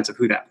a good sense of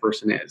who that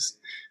person is.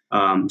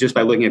 Just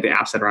by looking at the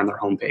apps that are on their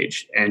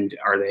homepage. And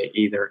are they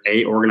either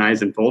A,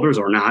 organized in folders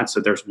or not?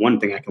 So there's one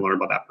thing I can learn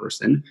about that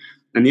person.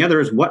 And the other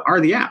is, what are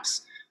the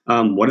apps?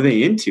 What are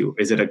they into?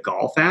 Is it a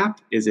golf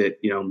app? Is it,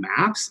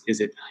 maps? Is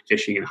it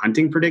fishing and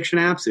hunting prediction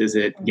apps? Is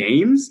it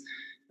games?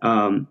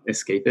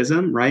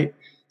 Escapism, right?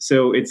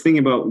 So it's thinking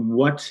about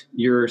what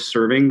you're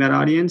serving that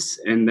audience,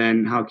 and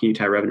then how can you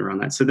tie revenue around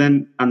that. So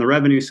then on the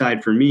revenue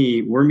side, for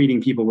me, we're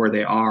meeting people where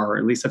they are, or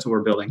at least that's what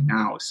we're building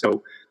now.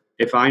 So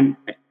I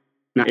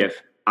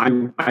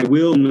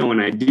will know,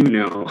 and I do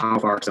know how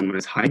far someone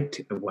has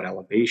hiked, what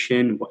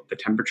elevation, what the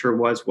temperature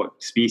was,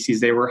 what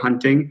species they were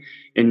hunting.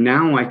 And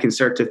now I can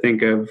start to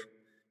think of,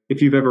 if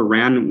you've ever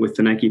ran with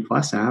the Nike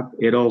Plus app,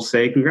 it'll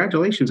say,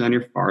 congratulations on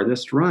your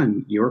farthest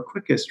run, your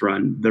quickest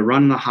run, the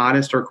run on the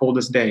hottest or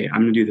coldest day.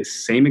 I'm going to do the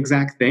same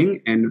exact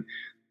thing and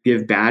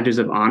give badges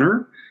of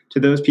honor to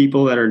those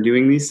people that are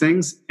doing these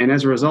things. And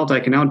as a result, I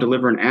can now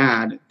deliver an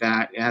ad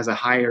that has a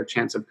higher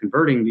chance of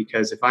converting,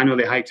 because if I know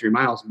they hiked 3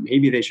 miles,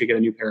 maybe they should get a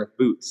new pair of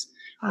boots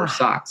or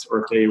socks. Or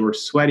if they were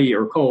sweaty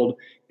or cold,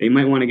 they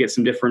might want to get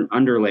some different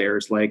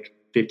underlayers, like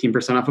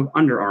 15% off of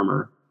Under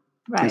Armour.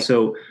 Right. And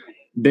so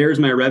there's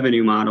my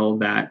revenue model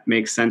that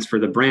makes sense for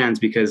the brands,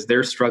 because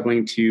they're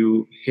struggling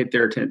to hit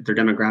their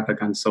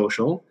demographic on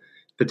social,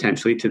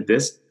 potentially to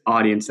this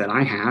audience that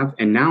I have.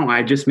 And now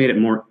I just made it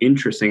more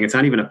interesting. It's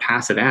not even a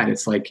passive ad.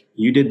 It's like,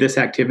 you did this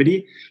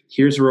activity,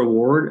 here's a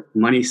reward,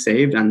 money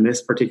saved on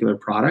this particular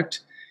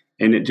product.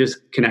 And it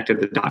just connected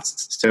the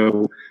dots.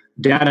 So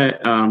data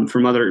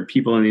from other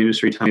people in the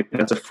industry tell me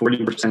that's a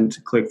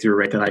 40% click-through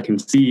rate that I can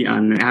see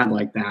on an ad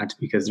like that,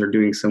 because they're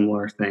doing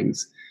similar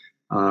things.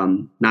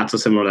 Not so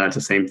similar, that's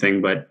the same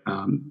thing, but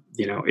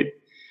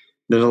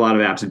there's a lot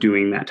of apps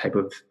doing that type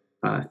of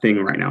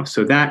thing right now.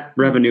 So that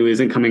revenue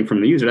isn't coming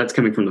from the user, that's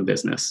coming from the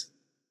business.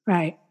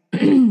 Right.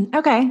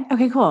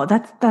 Okay, cool.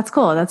 That's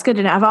cool. That's good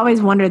to know. I've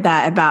always wondered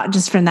that, about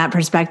just from that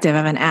perspective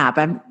of an app.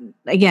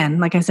 Again,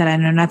 like I said, I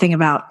know nothing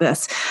about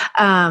this.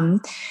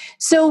 Before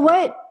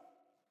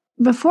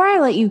I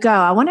let you go,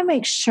 I want to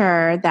make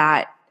sure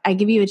that I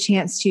give you a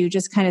chance to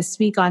just kind of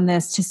speak on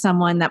this to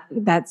someone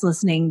that's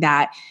listening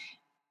that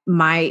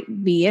might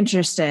be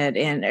interested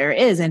in, or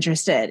is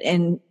interested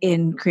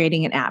in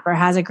creating an app, or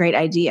has a great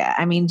idea.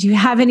 I mean, do you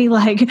have any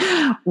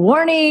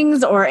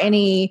warnings or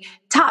any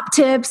top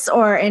tips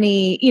or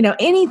any,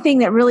 anything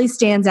that really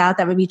stands out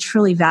that would be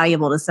truly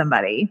valuable to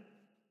somebody?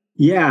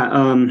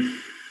 Yeah.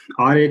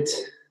 Audit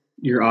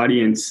your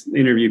audience,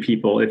 interview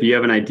people. If you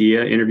have an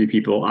idea, interview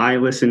people. I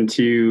listen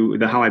to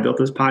the How I Built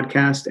This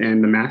podcast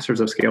and the Masters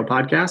of Scale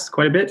podcast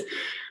quite a bit.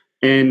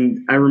 And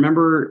I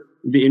remember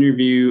the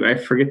interview, I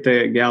forget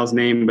the gal's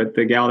name, but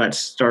the gal that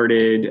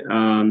started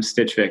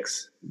Stitch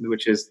Fix,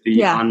 which is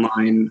the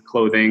online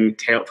clothing,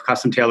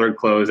 custom tailored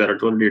clothes that are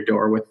delivered to your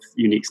door with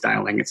unique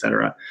styling,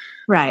 etc.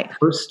 Right.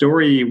 Her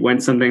story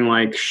went something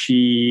like,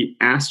 she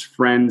asked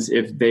friends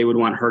if they would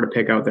want her to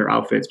pick out their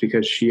outfits,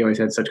 because she always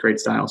had such great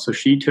style. So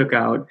she took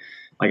out,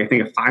 I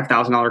think, a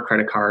 $5,000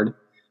 credit card,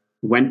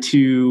 went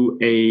to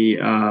a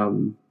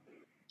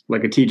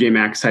TJ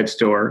Maxx type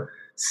store,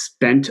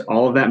 spent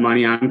all of that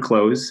money on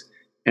clothes,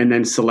 and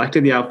then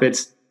selected the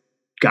outfits,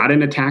 got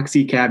in a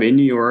taxi cab in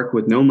New York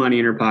with no money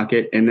in her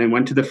pocket, and then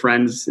went to the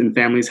friends and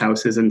family's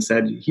houses and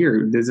said,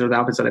 here, these are the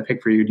outfits that I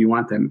picked for you. Do you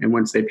want them? And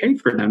once they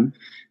paid for them,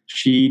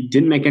 she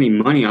didn't make any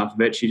money off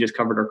of it. She just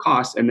covered her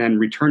costs and then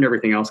returned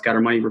everything else, got her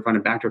money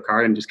refunded back to her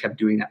card, and just kept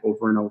doing that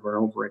over and over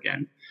and over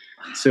again.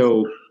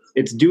 So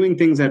it's doing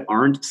things that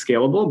aren't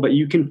scalable, but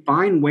you can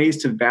find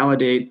ways to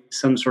validate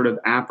some sort of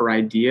app or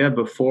idea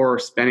before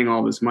spending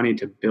all this money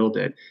to build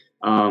it.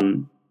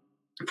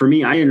 For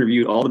me, I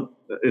interviewed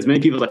as many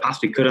people as I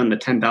possibly could on the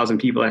 10,000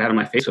 people I had on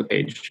my Facebook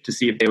page to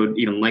see if they would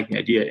even like the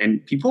idea.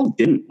 And people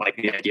didn't like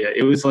the idea.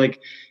 It was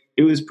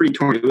pretty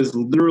torn. It was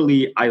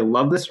literally, I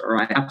love this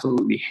or I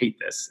absolutely hate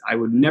this. I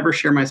would never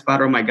share my spot.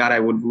 Oh my God,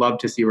 I would love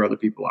to see where other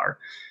people are.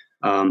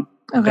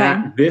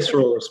 That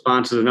visceral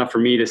response is enough for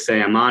me to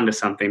say I'm on to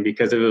something,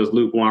 because if it was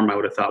lukewarm, I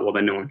would have thought, well,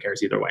 then no one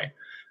cares either way.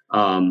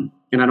 And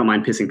I don't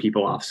mind pissing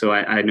people off. So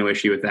I had no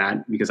issue with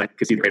that, because I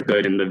could see the great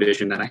good in the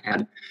vision that I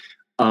had.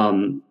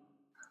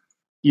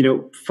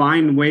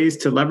 Find ways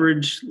to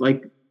leverage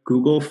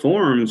Google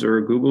Forms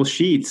or Google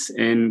Sheets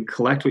and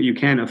collect what you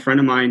can. A friend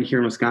of mine here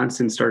in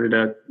Wisconsin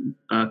started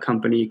a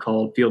company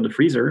called Field to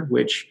Freezer,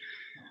 which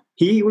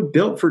he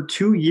built for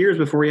 2 years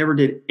before he ever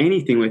did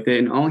anything with it.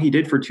 And all he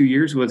did for 2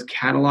 years was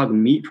catalog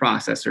meat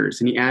processors.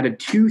 And he added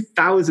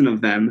 2,000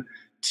 of them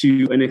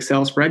to an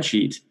Excel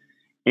spreadsheet.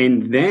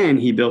 And then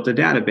he built a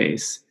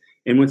database.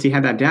 And once he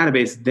had that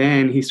database,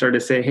 then he started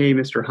to say, hey,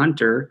 Mr.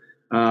 Hunter,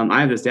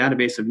 I have this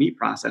database of meat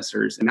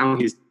processors. And now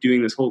he's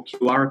doing this whole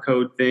QR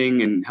code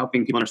thing and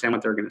helping people understand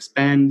what they're going to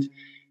spend.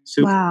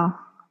 So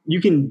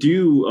you can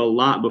do a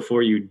lot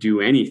before you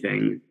do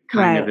anything,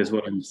 kind of is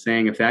what I'm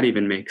saying, if that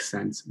even makes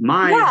sense. You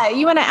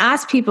want to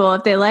ask people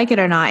if they like it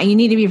or not. And you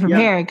need to be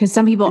prepared, because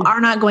some people are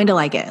not going to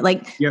like it.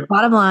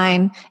 Bottom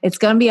line, it's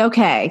going to be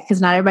okay, because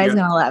not everybody's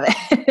going to love it.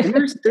 And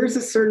there's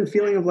a certain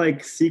feeling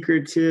of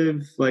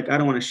secretive, I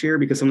don't want to share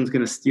because someone's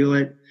going to steal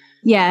it.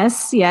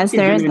 Yes,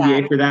 there is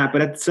that. For that.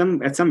 But at some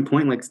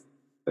point,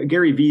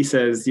 Gary Vee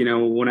says,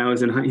 when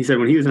he said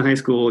when he was in high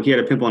school, he had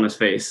a pimple on his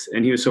face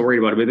and he was so worried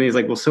about it. But then he's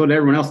like, well, so did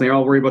everyone else. And they're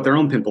all worried about their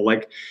own pimple.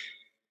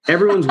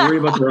 Everyone's worried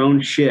about their own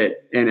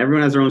shit, and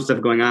everyone has their own stuff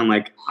going on.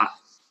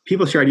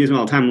 people share ideas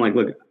all the time. I'm like,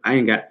 look, I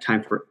ain't got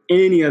time for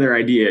any other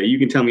idea. You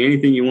can tell me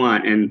anything you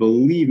want. And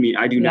believe me,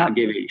 I do not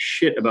give a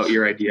shit about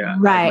your idea.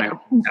 Right.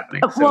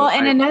 Happening. So well,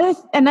 and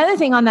another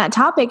thing on that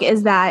topic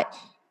is that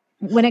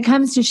when it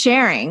comes to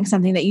sharing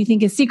something that you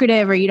think is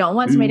secretive or you don't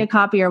want somebody to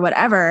copy or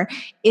whatever,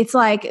 it's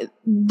like,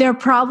 they're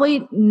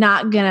probably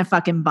not going to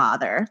fucking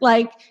bother.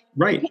 Like,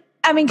 right.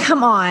 I mean,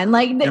 come on.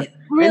 Like,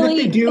 really? And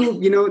if they do,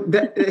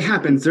 that it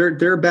happens.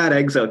 There are bad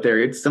eggs out there.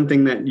 It's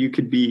something that you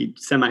could be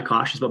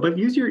semi-cautious about, but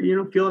use your,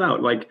 feel it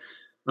out. Like,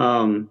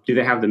 do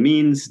they have the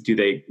means? Do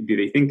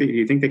you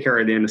think they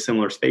carry in a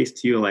similar space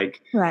to you?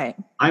 Like, right.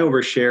 I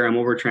overshare. I'm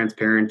over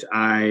transparent.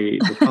 I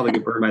will probably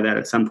get burned by that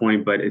at some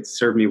point, but it's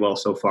served me well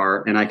so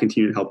far. And I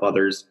continue to help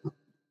others,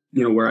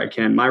 where I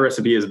can. My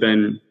recipe has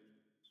been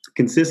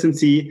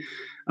consistency,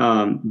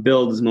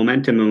 builds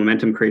momentum, and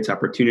momentum creates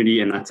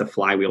opportunity, and that's a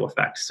flywheel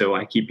effect. So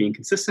I keep being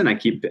consistent,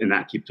 and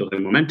that keeps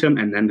building momentum,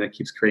 and then that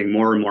keeps creating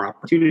more and more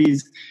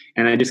opportunities,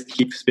 and I just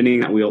keep spinning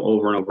that wheel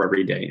over and over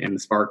every day, and the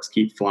sparks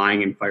keep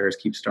flying and fires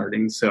keep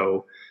starting.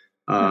 So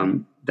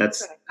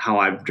that's how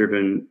I've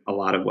driven a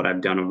lot of what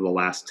I've done over the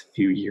last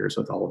few years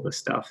with all of this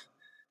stuff.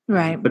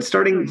 Right. But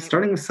starting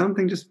with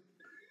something, just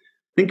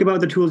think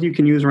about the tools you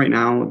can use right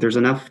now. There's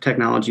enough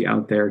technology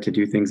out there to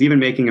do things. Even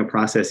making a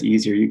process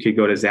easier, you could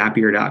go to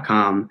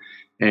Zapier.com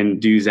and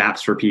do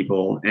zaps for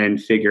people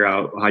and figure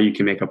out how you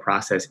can make a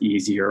process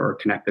easier or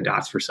connect the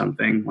dots for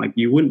something. Like,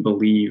 you wouldn't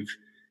believe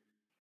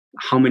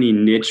how many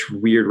niche,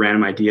 weird,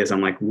 random ideas.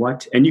 I'm like,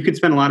 what? And you could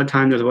spend a lot of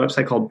time. There's a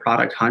website called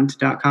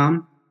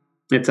producthunt.com.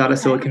 It's out of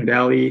Silicon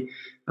Valley,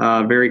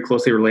 very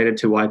closely related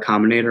to Y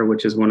Combinator,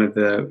 which is one of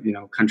the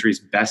country's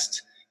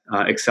best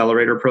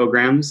accelerator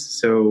programs.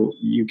 So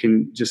you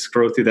can just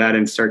scroll through that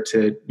and start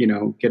to,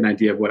 get an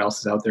idea of what else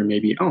is out there.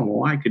 Maybe,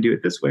 I could do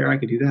it this way, or I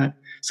could do that.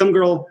 Some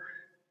girl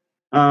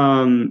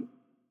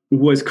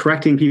was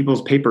correcting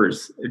people's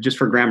papers just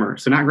for grammar.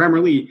 So not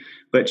Grammarly,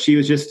 but she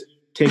was just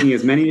taking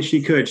as many as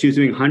she could. She was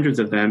doing hundreds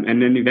of them.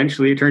 And then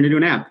eventually it turned into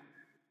an app.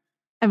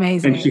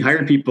 Amazing. And she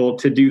hired people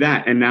to do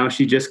that. And now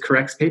she just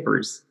corrects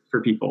papers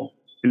for people.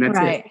 And that's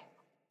it.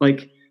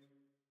 Like,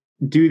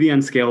 do the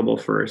unscalable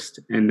first,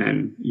 and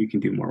then you can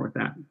do more with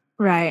that.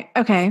 Right.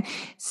 Okay.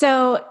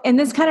 So, and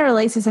this kind of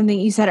relates to something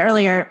you said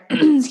earlier,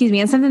 excuse me,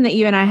 and something that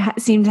you and I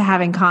seem to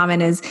have in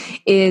common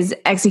is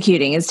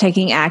executing, is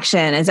taking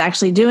action, is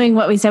actually doing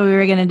what we said we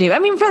were going to do. I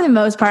mean, for the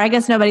most part, I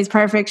guess nobody's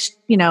perfect.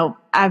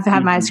 I've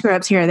had my screw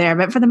ups here or there,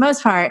 but for the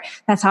most part,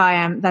 that's how I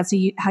am. That's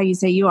how you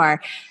say you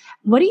are.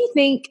 What do you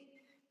think?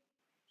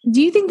 Do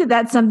you think that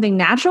that's something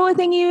natural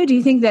within you? Do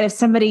you think that if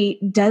somebody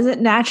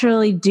doesn't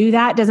naturally do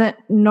that, doesn't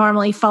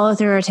normally follow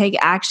through or take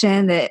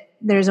action, that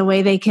there's a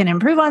way they can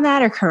improve on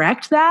that or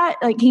correct that?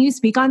 Like, can you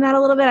speak on that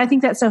a little bit? I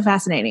think that's so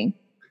fascinating.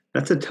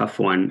 That's a tough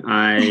one.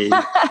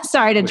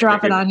 Sorry to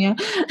drop it on you.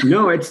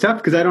 No, it's tough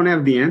because I don't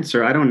have the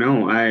answer. I don't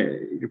know.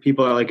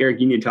 People are like, Eric,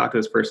 you need to talk to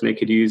this person. They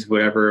could use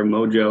whatever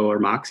mojo or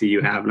moxie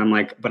you have. And I'm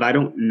like, but I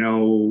don't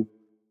know.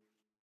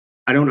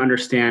 I don't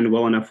understand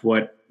well enough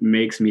what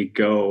makes me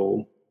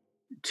go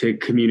to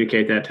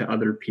communicate that to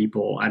other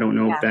people. I don't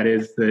know if that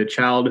is the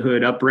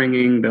childhood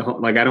upbringing,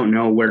 I don't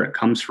know where it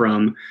comes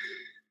from.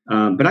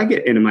 But I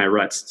get into my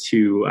ruts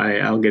too.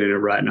 I'll get in a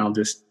rut and I'll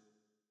just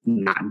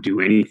not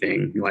do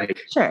anything.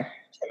 Sure.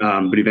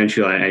 But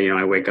eventually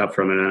I wake up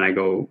from it and I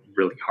go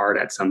really hard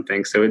at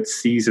something. So it's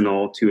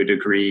seasonal to a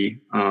degree.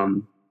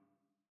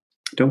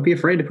 Don't be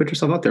afraid to put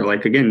yourself out there.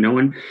 Like, again, no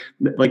one,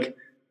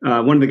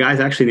 one of the guys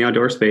actually in the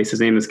outdoor space,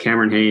 his name is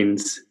Cameron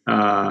Haynes.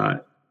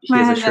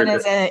 My husband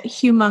is a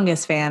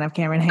humongous fan of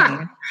Cameron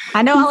Haynes.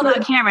 I know all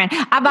about Cameron.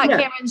 I bought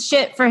Cameron's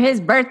shit for his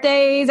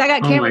birthdays. I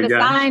got Cameron to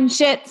sign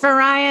shit for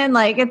Ryan.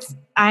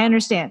 I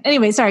understand.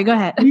 Anyway, sorry, go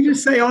ahead. You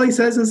just say, all he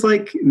says is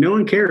no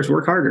one cares,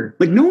 work harder.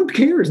 No one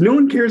cares. No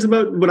one cares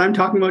about what I'm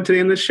talking about today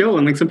on this show.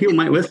 And some people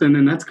might listen,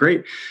 and that's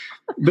great.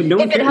 But no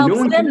one cares. If it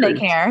helps them, they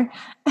care.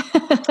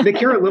 They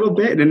care a little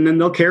bit, and then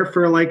they'll care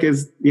for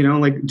does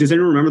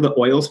anyone remember the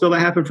oil spill that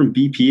happened from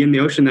BP in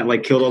the ocean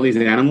that killed all these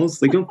animals?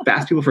 Don't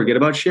fast people forget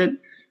about shit.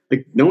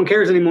 No one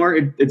cares anymore.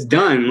 It's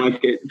done.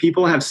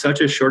 People have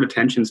such a short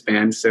attention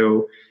span.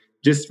 So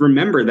just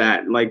remember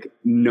that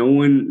no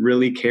one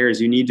really cares.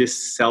 You need to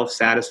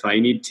self-satisfy.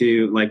 You need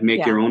to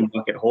make your own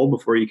bucket whole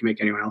before you can make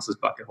anyone else's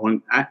bucket whole.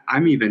 And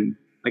I'm even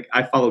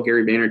I follow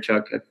Gary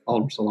Vaynerchuk. I've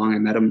followed him so long. I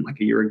met him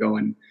a year ago,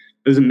 and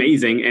it was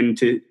amazing. And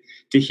to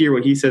hear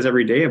what he says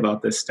every day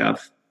about this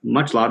stuff,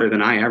 much louder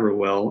than I ever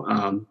will.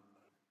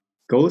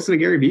 Go listen to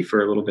Gary Vee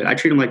for a little bit. I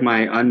treat him like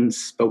my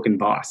unspoken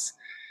boss.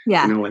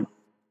 Yeah. I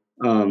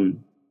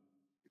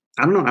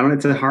don't know.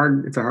 It's a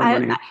hard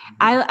one.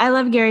 I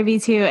love Gary Vee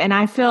too. And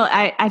I feel,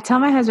 I tell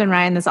my husband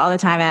Ryan this all the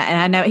time,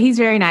 and I know he's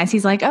very nice.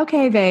 He's like,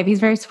 okay, babe,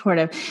 he's very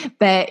supportive,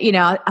 but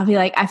I'll be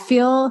like,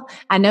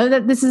 I know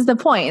that this is the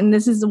point and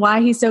this is why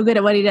he's so good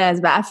at what he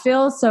does, but I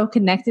feel so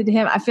connected to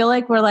him. I feel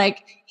like we're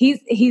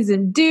he's a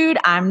dude.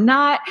 I'm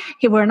not,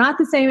 we're not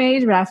the same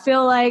age, but I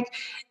feel like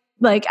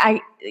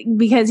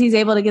because he's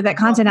able to get that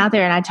content out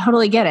there, and I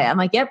totally get it. I'm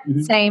like, yep,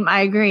 same.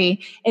 I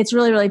agree. It's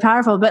really, really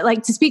powerful. But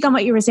like, to speak on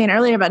what you were saying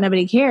earlier about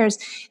nobody cares,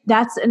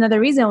 that's another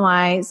reason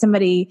why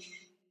somebody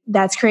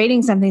that's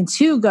creating something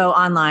to go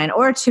online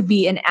or to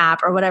be an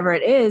app or whatever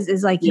it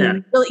is like,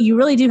 you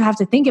really do have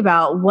to think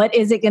about what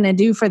is it going to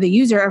do for the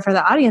user or for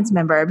the audience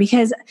member,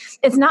 because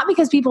it's not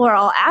because people are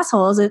all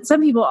assholes.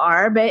 Some people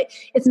are, but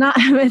it's not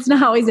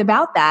always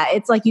about that.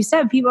 It's like you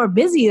said, people are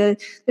busy.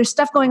 There's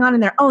stuff going on in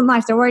their own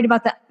life. They're worried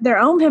about their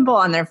own pimple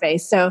on their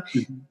face. So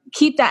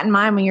keep that in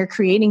mind when you're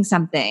creating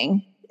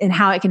something and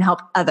how it can help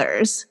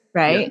others.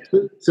 Right. Yeah.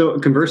 So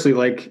conversely,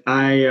 like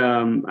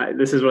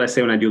this is what I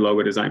say when I do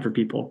logo design for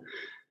people.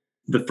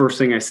 The first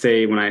thing I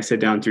say when I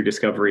sit down through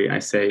discovery, I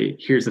say,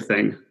 here's the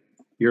thing.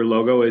 Your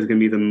logo is going to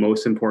be the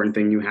most important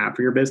thing you have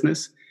for your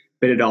business,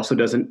 but it also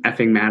doesn't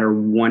effing matter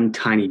one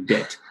tiny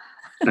bit.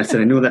 And I said,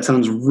 I know that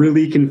sounds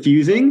really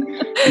confusing,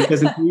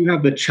 because if you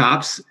have the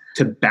chops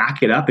to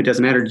back it up, it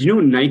doesn't matter. Do you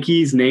know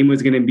Nike's name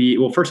was going to be?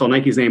 Well, first of all,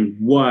 Nike's name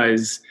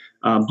was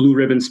Blue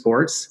Ribbon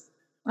Sports.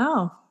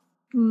 Oh.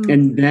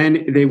 And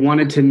then they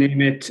wanted to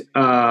name it,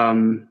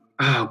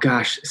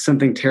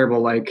 something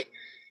terrible like,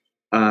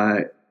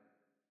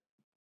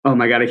 oh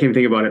my God, I can't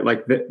think about it.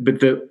 Like,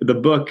 the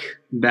book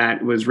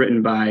that was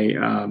written by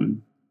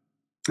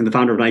the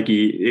founder of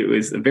Nike, it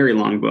was a very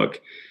long book.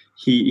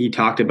 He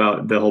talked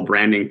about the whole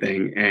branding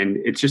thing, and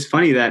it's just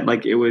funny that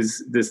like it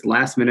was this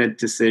last minute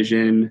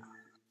decision.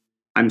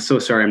 I'm so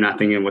sorry, I'm not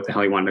thinking of what the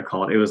hell he wanted to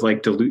call it. It was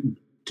like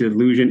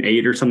Delusion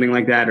 8 or something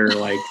like that, or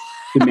like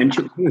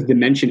Dimension. It was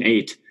Dimension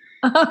 8.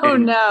 Oh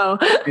no!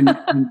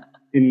 and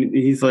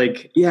he's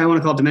like, yeah, I want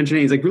to call it Dimension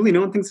 8. He's like, really,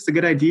 no one thinks it's a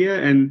good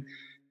idea, and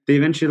they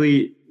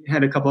eventually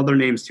had a couple other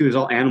names too. It's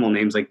all animal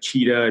names like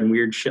cheetah and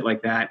weird shit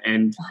like that.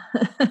 And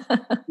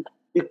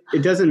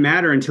it doesn't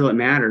matter until it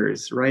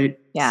matters. Right.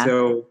 Yeah.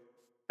 So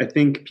I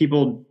think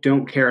people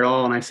don't care at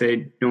all. And I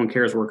say, no one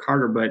cares, work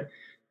harder, but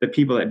the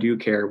people that do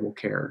care will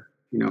care.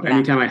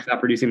 Anytime I stop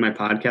producing my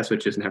podcast,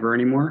 which is never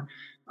anymore,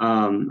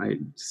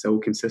 I'm so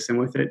consistent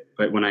with it.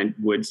 But when I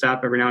would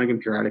stop every now and again,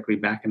 periodically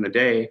back in the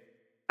day,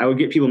 I would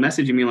get people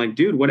messaging me like,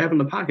 dude, what happened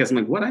to the podcast? I'm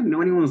like, what? I didn't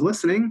know anyone was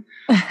listening.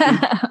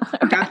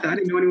 I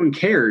didn't know anyone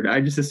cared.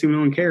 I just assumed no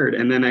one cared.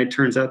 And then it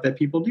turns out that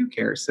people do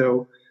care.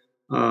 So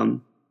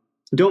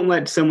don't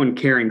let someone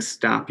caring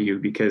stop you,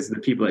 because the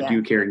people that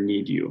do care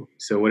need you.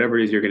 So whatever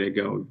it is you're going to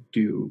go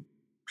do,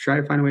 try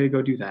to find a way to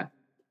go do that.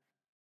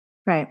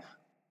 Right.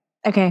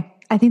 Okay.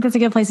 I think that's a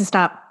good place to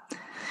stop.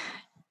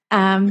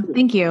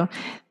 Thank you.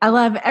 I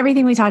love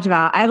everything we talked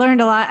about. I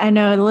learned a lot. I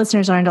know the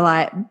listeners learned a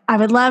lot. I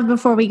would love,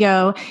 before we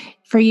go,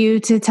 for you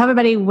to tell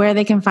everybody where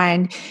they can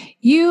find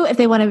you if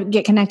they want to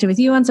get connected with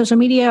you on social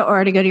media,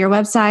 or to go to your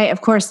website,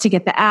 of course, to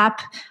get the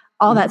app,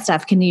 all that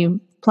stuff. Can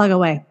you plug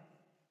away?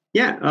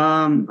 Yeah.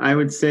 I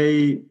would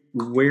say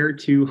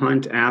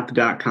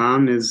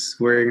wheretohuntapp.com is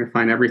where you're going to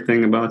find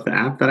everything about the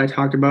app that I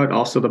talked about.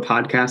 Also, the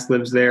podcast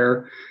lives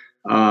there.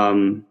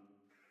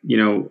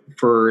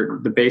 For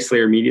the base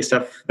layer media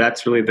stuff,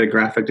 that's really the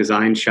graphic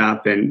design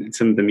shop and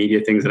some of the media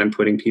things that I'm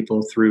putting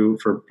people through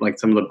for like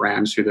some of the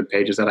brands through the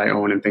pages that I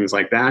own and things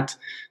like that.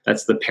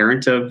 That's the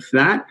parent of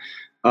that.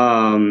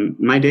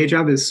 My day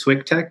job is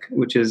Swick Tech,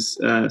 which is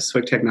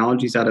Swick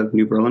Technologies out of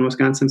New Berlin,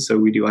 Wisconsin. So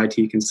we do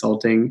IT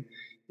consulting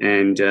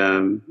and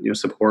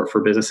support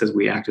for businesses.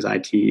 We act as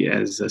IT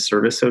as a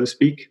service, so to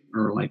speak,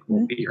 or like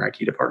we'll be your IT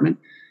department.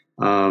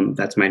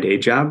 That's my day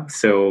job.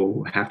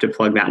 So have to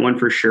plug that one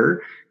for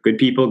sure. Good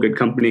people, good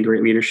company,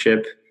 great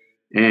leadership.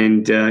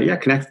 And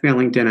connect with me on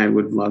LinkedIn. I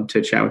would love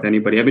to chat with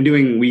anybody. I've been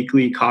doing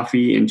weekly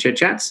coffee and chit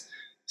chats.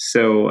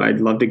 So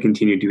I'd love to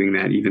continue doing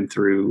that even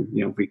through,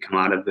 if we come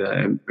out of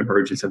the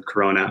emergence of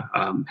Corona.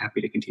 I'm happy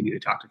to continue to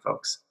talk to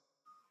folks.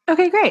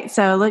 Okay, great.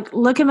 So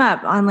look him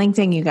up on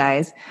LinkedIn, you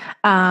guys.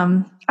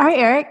 All right,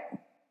 Eric,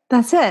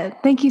 that's it.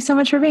 Thank you so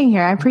much for being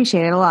here. I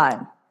appreciate it a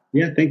lot.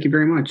 Yeah, thank you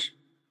very much.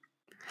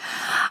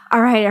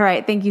 All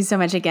right. Thank you so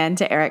much again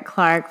to Eric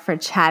Clark for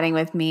chatting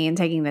with me and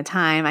taking the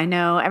time. I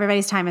know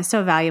everybody's time is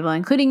so valuable,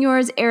 including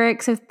yours,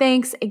 Eric. So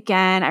thanks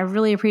again. I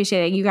really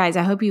appreciate it. You guys,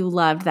 I hope you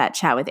loved that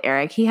chat with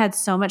Eric. He had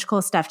so much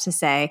cool stuff to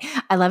say.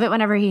 I love it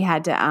whenever he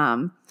had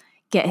to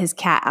get his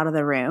cat out of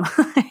the room.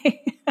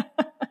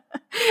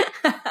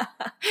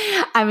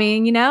 I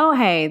mean,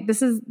 hey,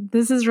 this is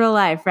real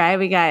life, right?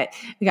 We got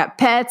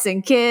pets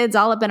and kids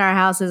all up in our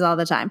houses all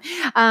the time.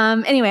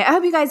 Anyway, I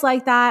hope you guys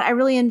like that. I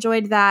really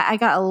enjoyed that. I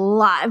got a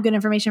lot of good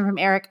information from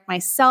Eric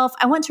myself.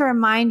 I want to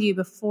remind you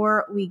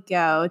before we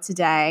go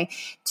today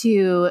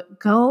to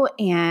go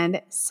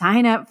and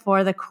sign up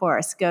for the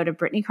course. Go to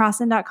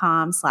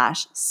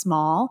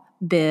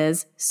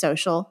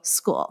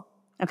BrittanyCrossan.com/smallbizsocialschool.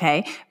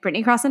 Okay,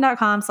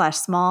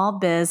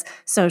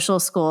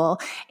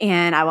 BrittanyCrossan.com/smallbizsocialschool.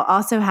 And I will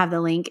also have the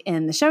link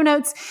in the show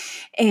notes,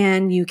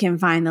 and you can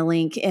find the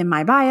link in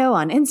my bio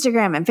on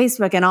Instagram and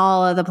Facebook and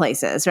all of the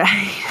places,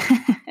 right?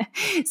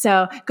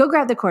 So go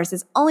grab the course.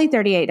 It's only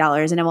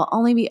 $38 and it will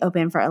only be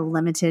open for a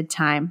limited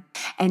time.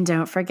 And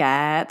don't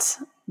forget,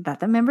 that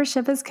the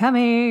membership is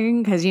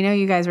coming, because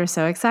you guys were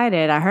so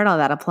excited. I heard all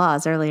that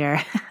applause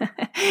earlier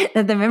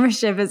that the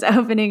membership is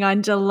opening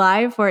on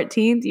July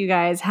 14th. You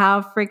guys,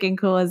 how freaking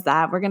cool is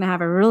that? We're going to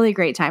have a really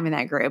great time in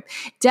that group.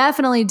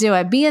 Definitely do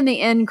it. Be in the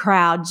in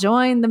crowd.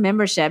 Join the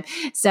membership.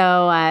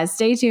 So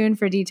stay tuned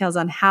for details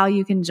on how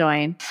you can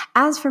join.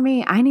 As for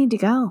me, I need to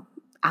go.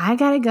 I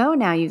got to go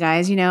now, you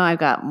guys. I've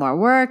got more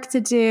work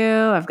to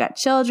do. I've got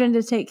children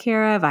to take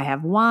care of. I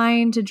have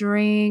wine to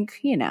drink.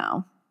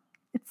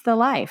 It's the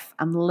life.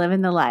 I'm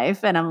living the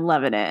life and I'm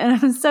loving it. And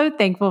I'm so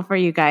thankful for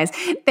you guys.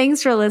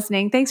 Thanks for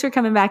listening. Thanks for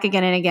coming back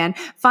again and again.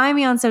 Find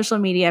me on social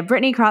media,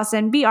 Brittany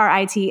Crosson, BritneyCrosson.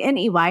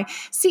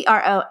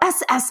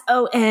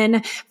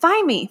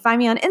 Find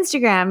me on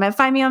Instagram.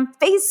 Find me on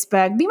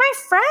Facebook. Be my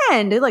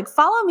friend.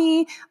 Follow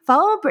me.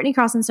 Follow Brittany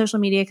Crosson, social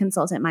media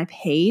consultant, my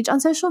page on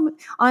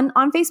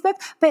Facebook.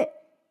 But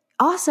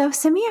also,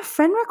 send me a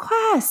friend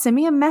request. Send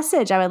me a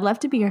message. I would love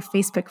to be your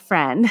Facebook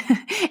friend.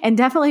 And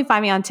definitely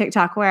find me on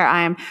TikTok, where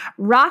I'm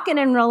rocking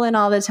and rolling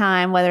all the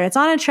time, whether it's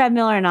on a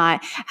treadmill or not,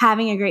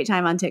 having a great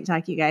time on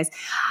TikTok, you guys.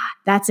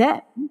 That's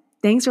it.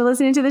 Thanks for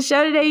listening to the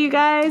show today, you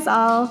guys.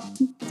 I'll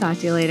talk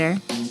to you later.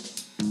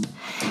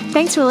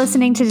 Thanks for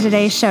listening to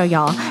today's show,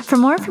 y'all. For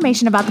more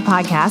information about the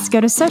podcast,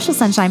 go to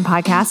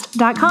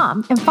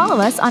socialsunshinepodcast.com and follow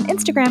us on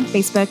Instagram,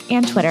 Facebook,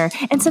 and Twitter,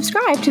 and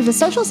subscribe to the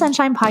Social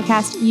Sunshine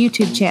Podcast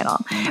YouTube channel.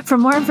 For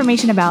more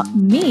information about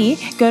me,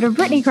 go to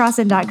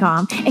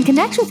BritneyCrosson.com and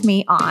connect with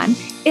me on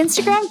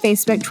Instagram,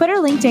 Facebook, Twitter,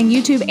 LinkedIn,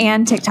 YouTube,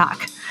 and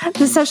TikTok.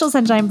 The Social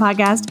Sunshine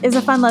Podcast is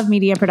a Fun Love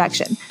Media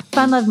production.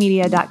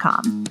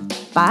 funlovemedia.com.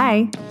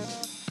 Bye.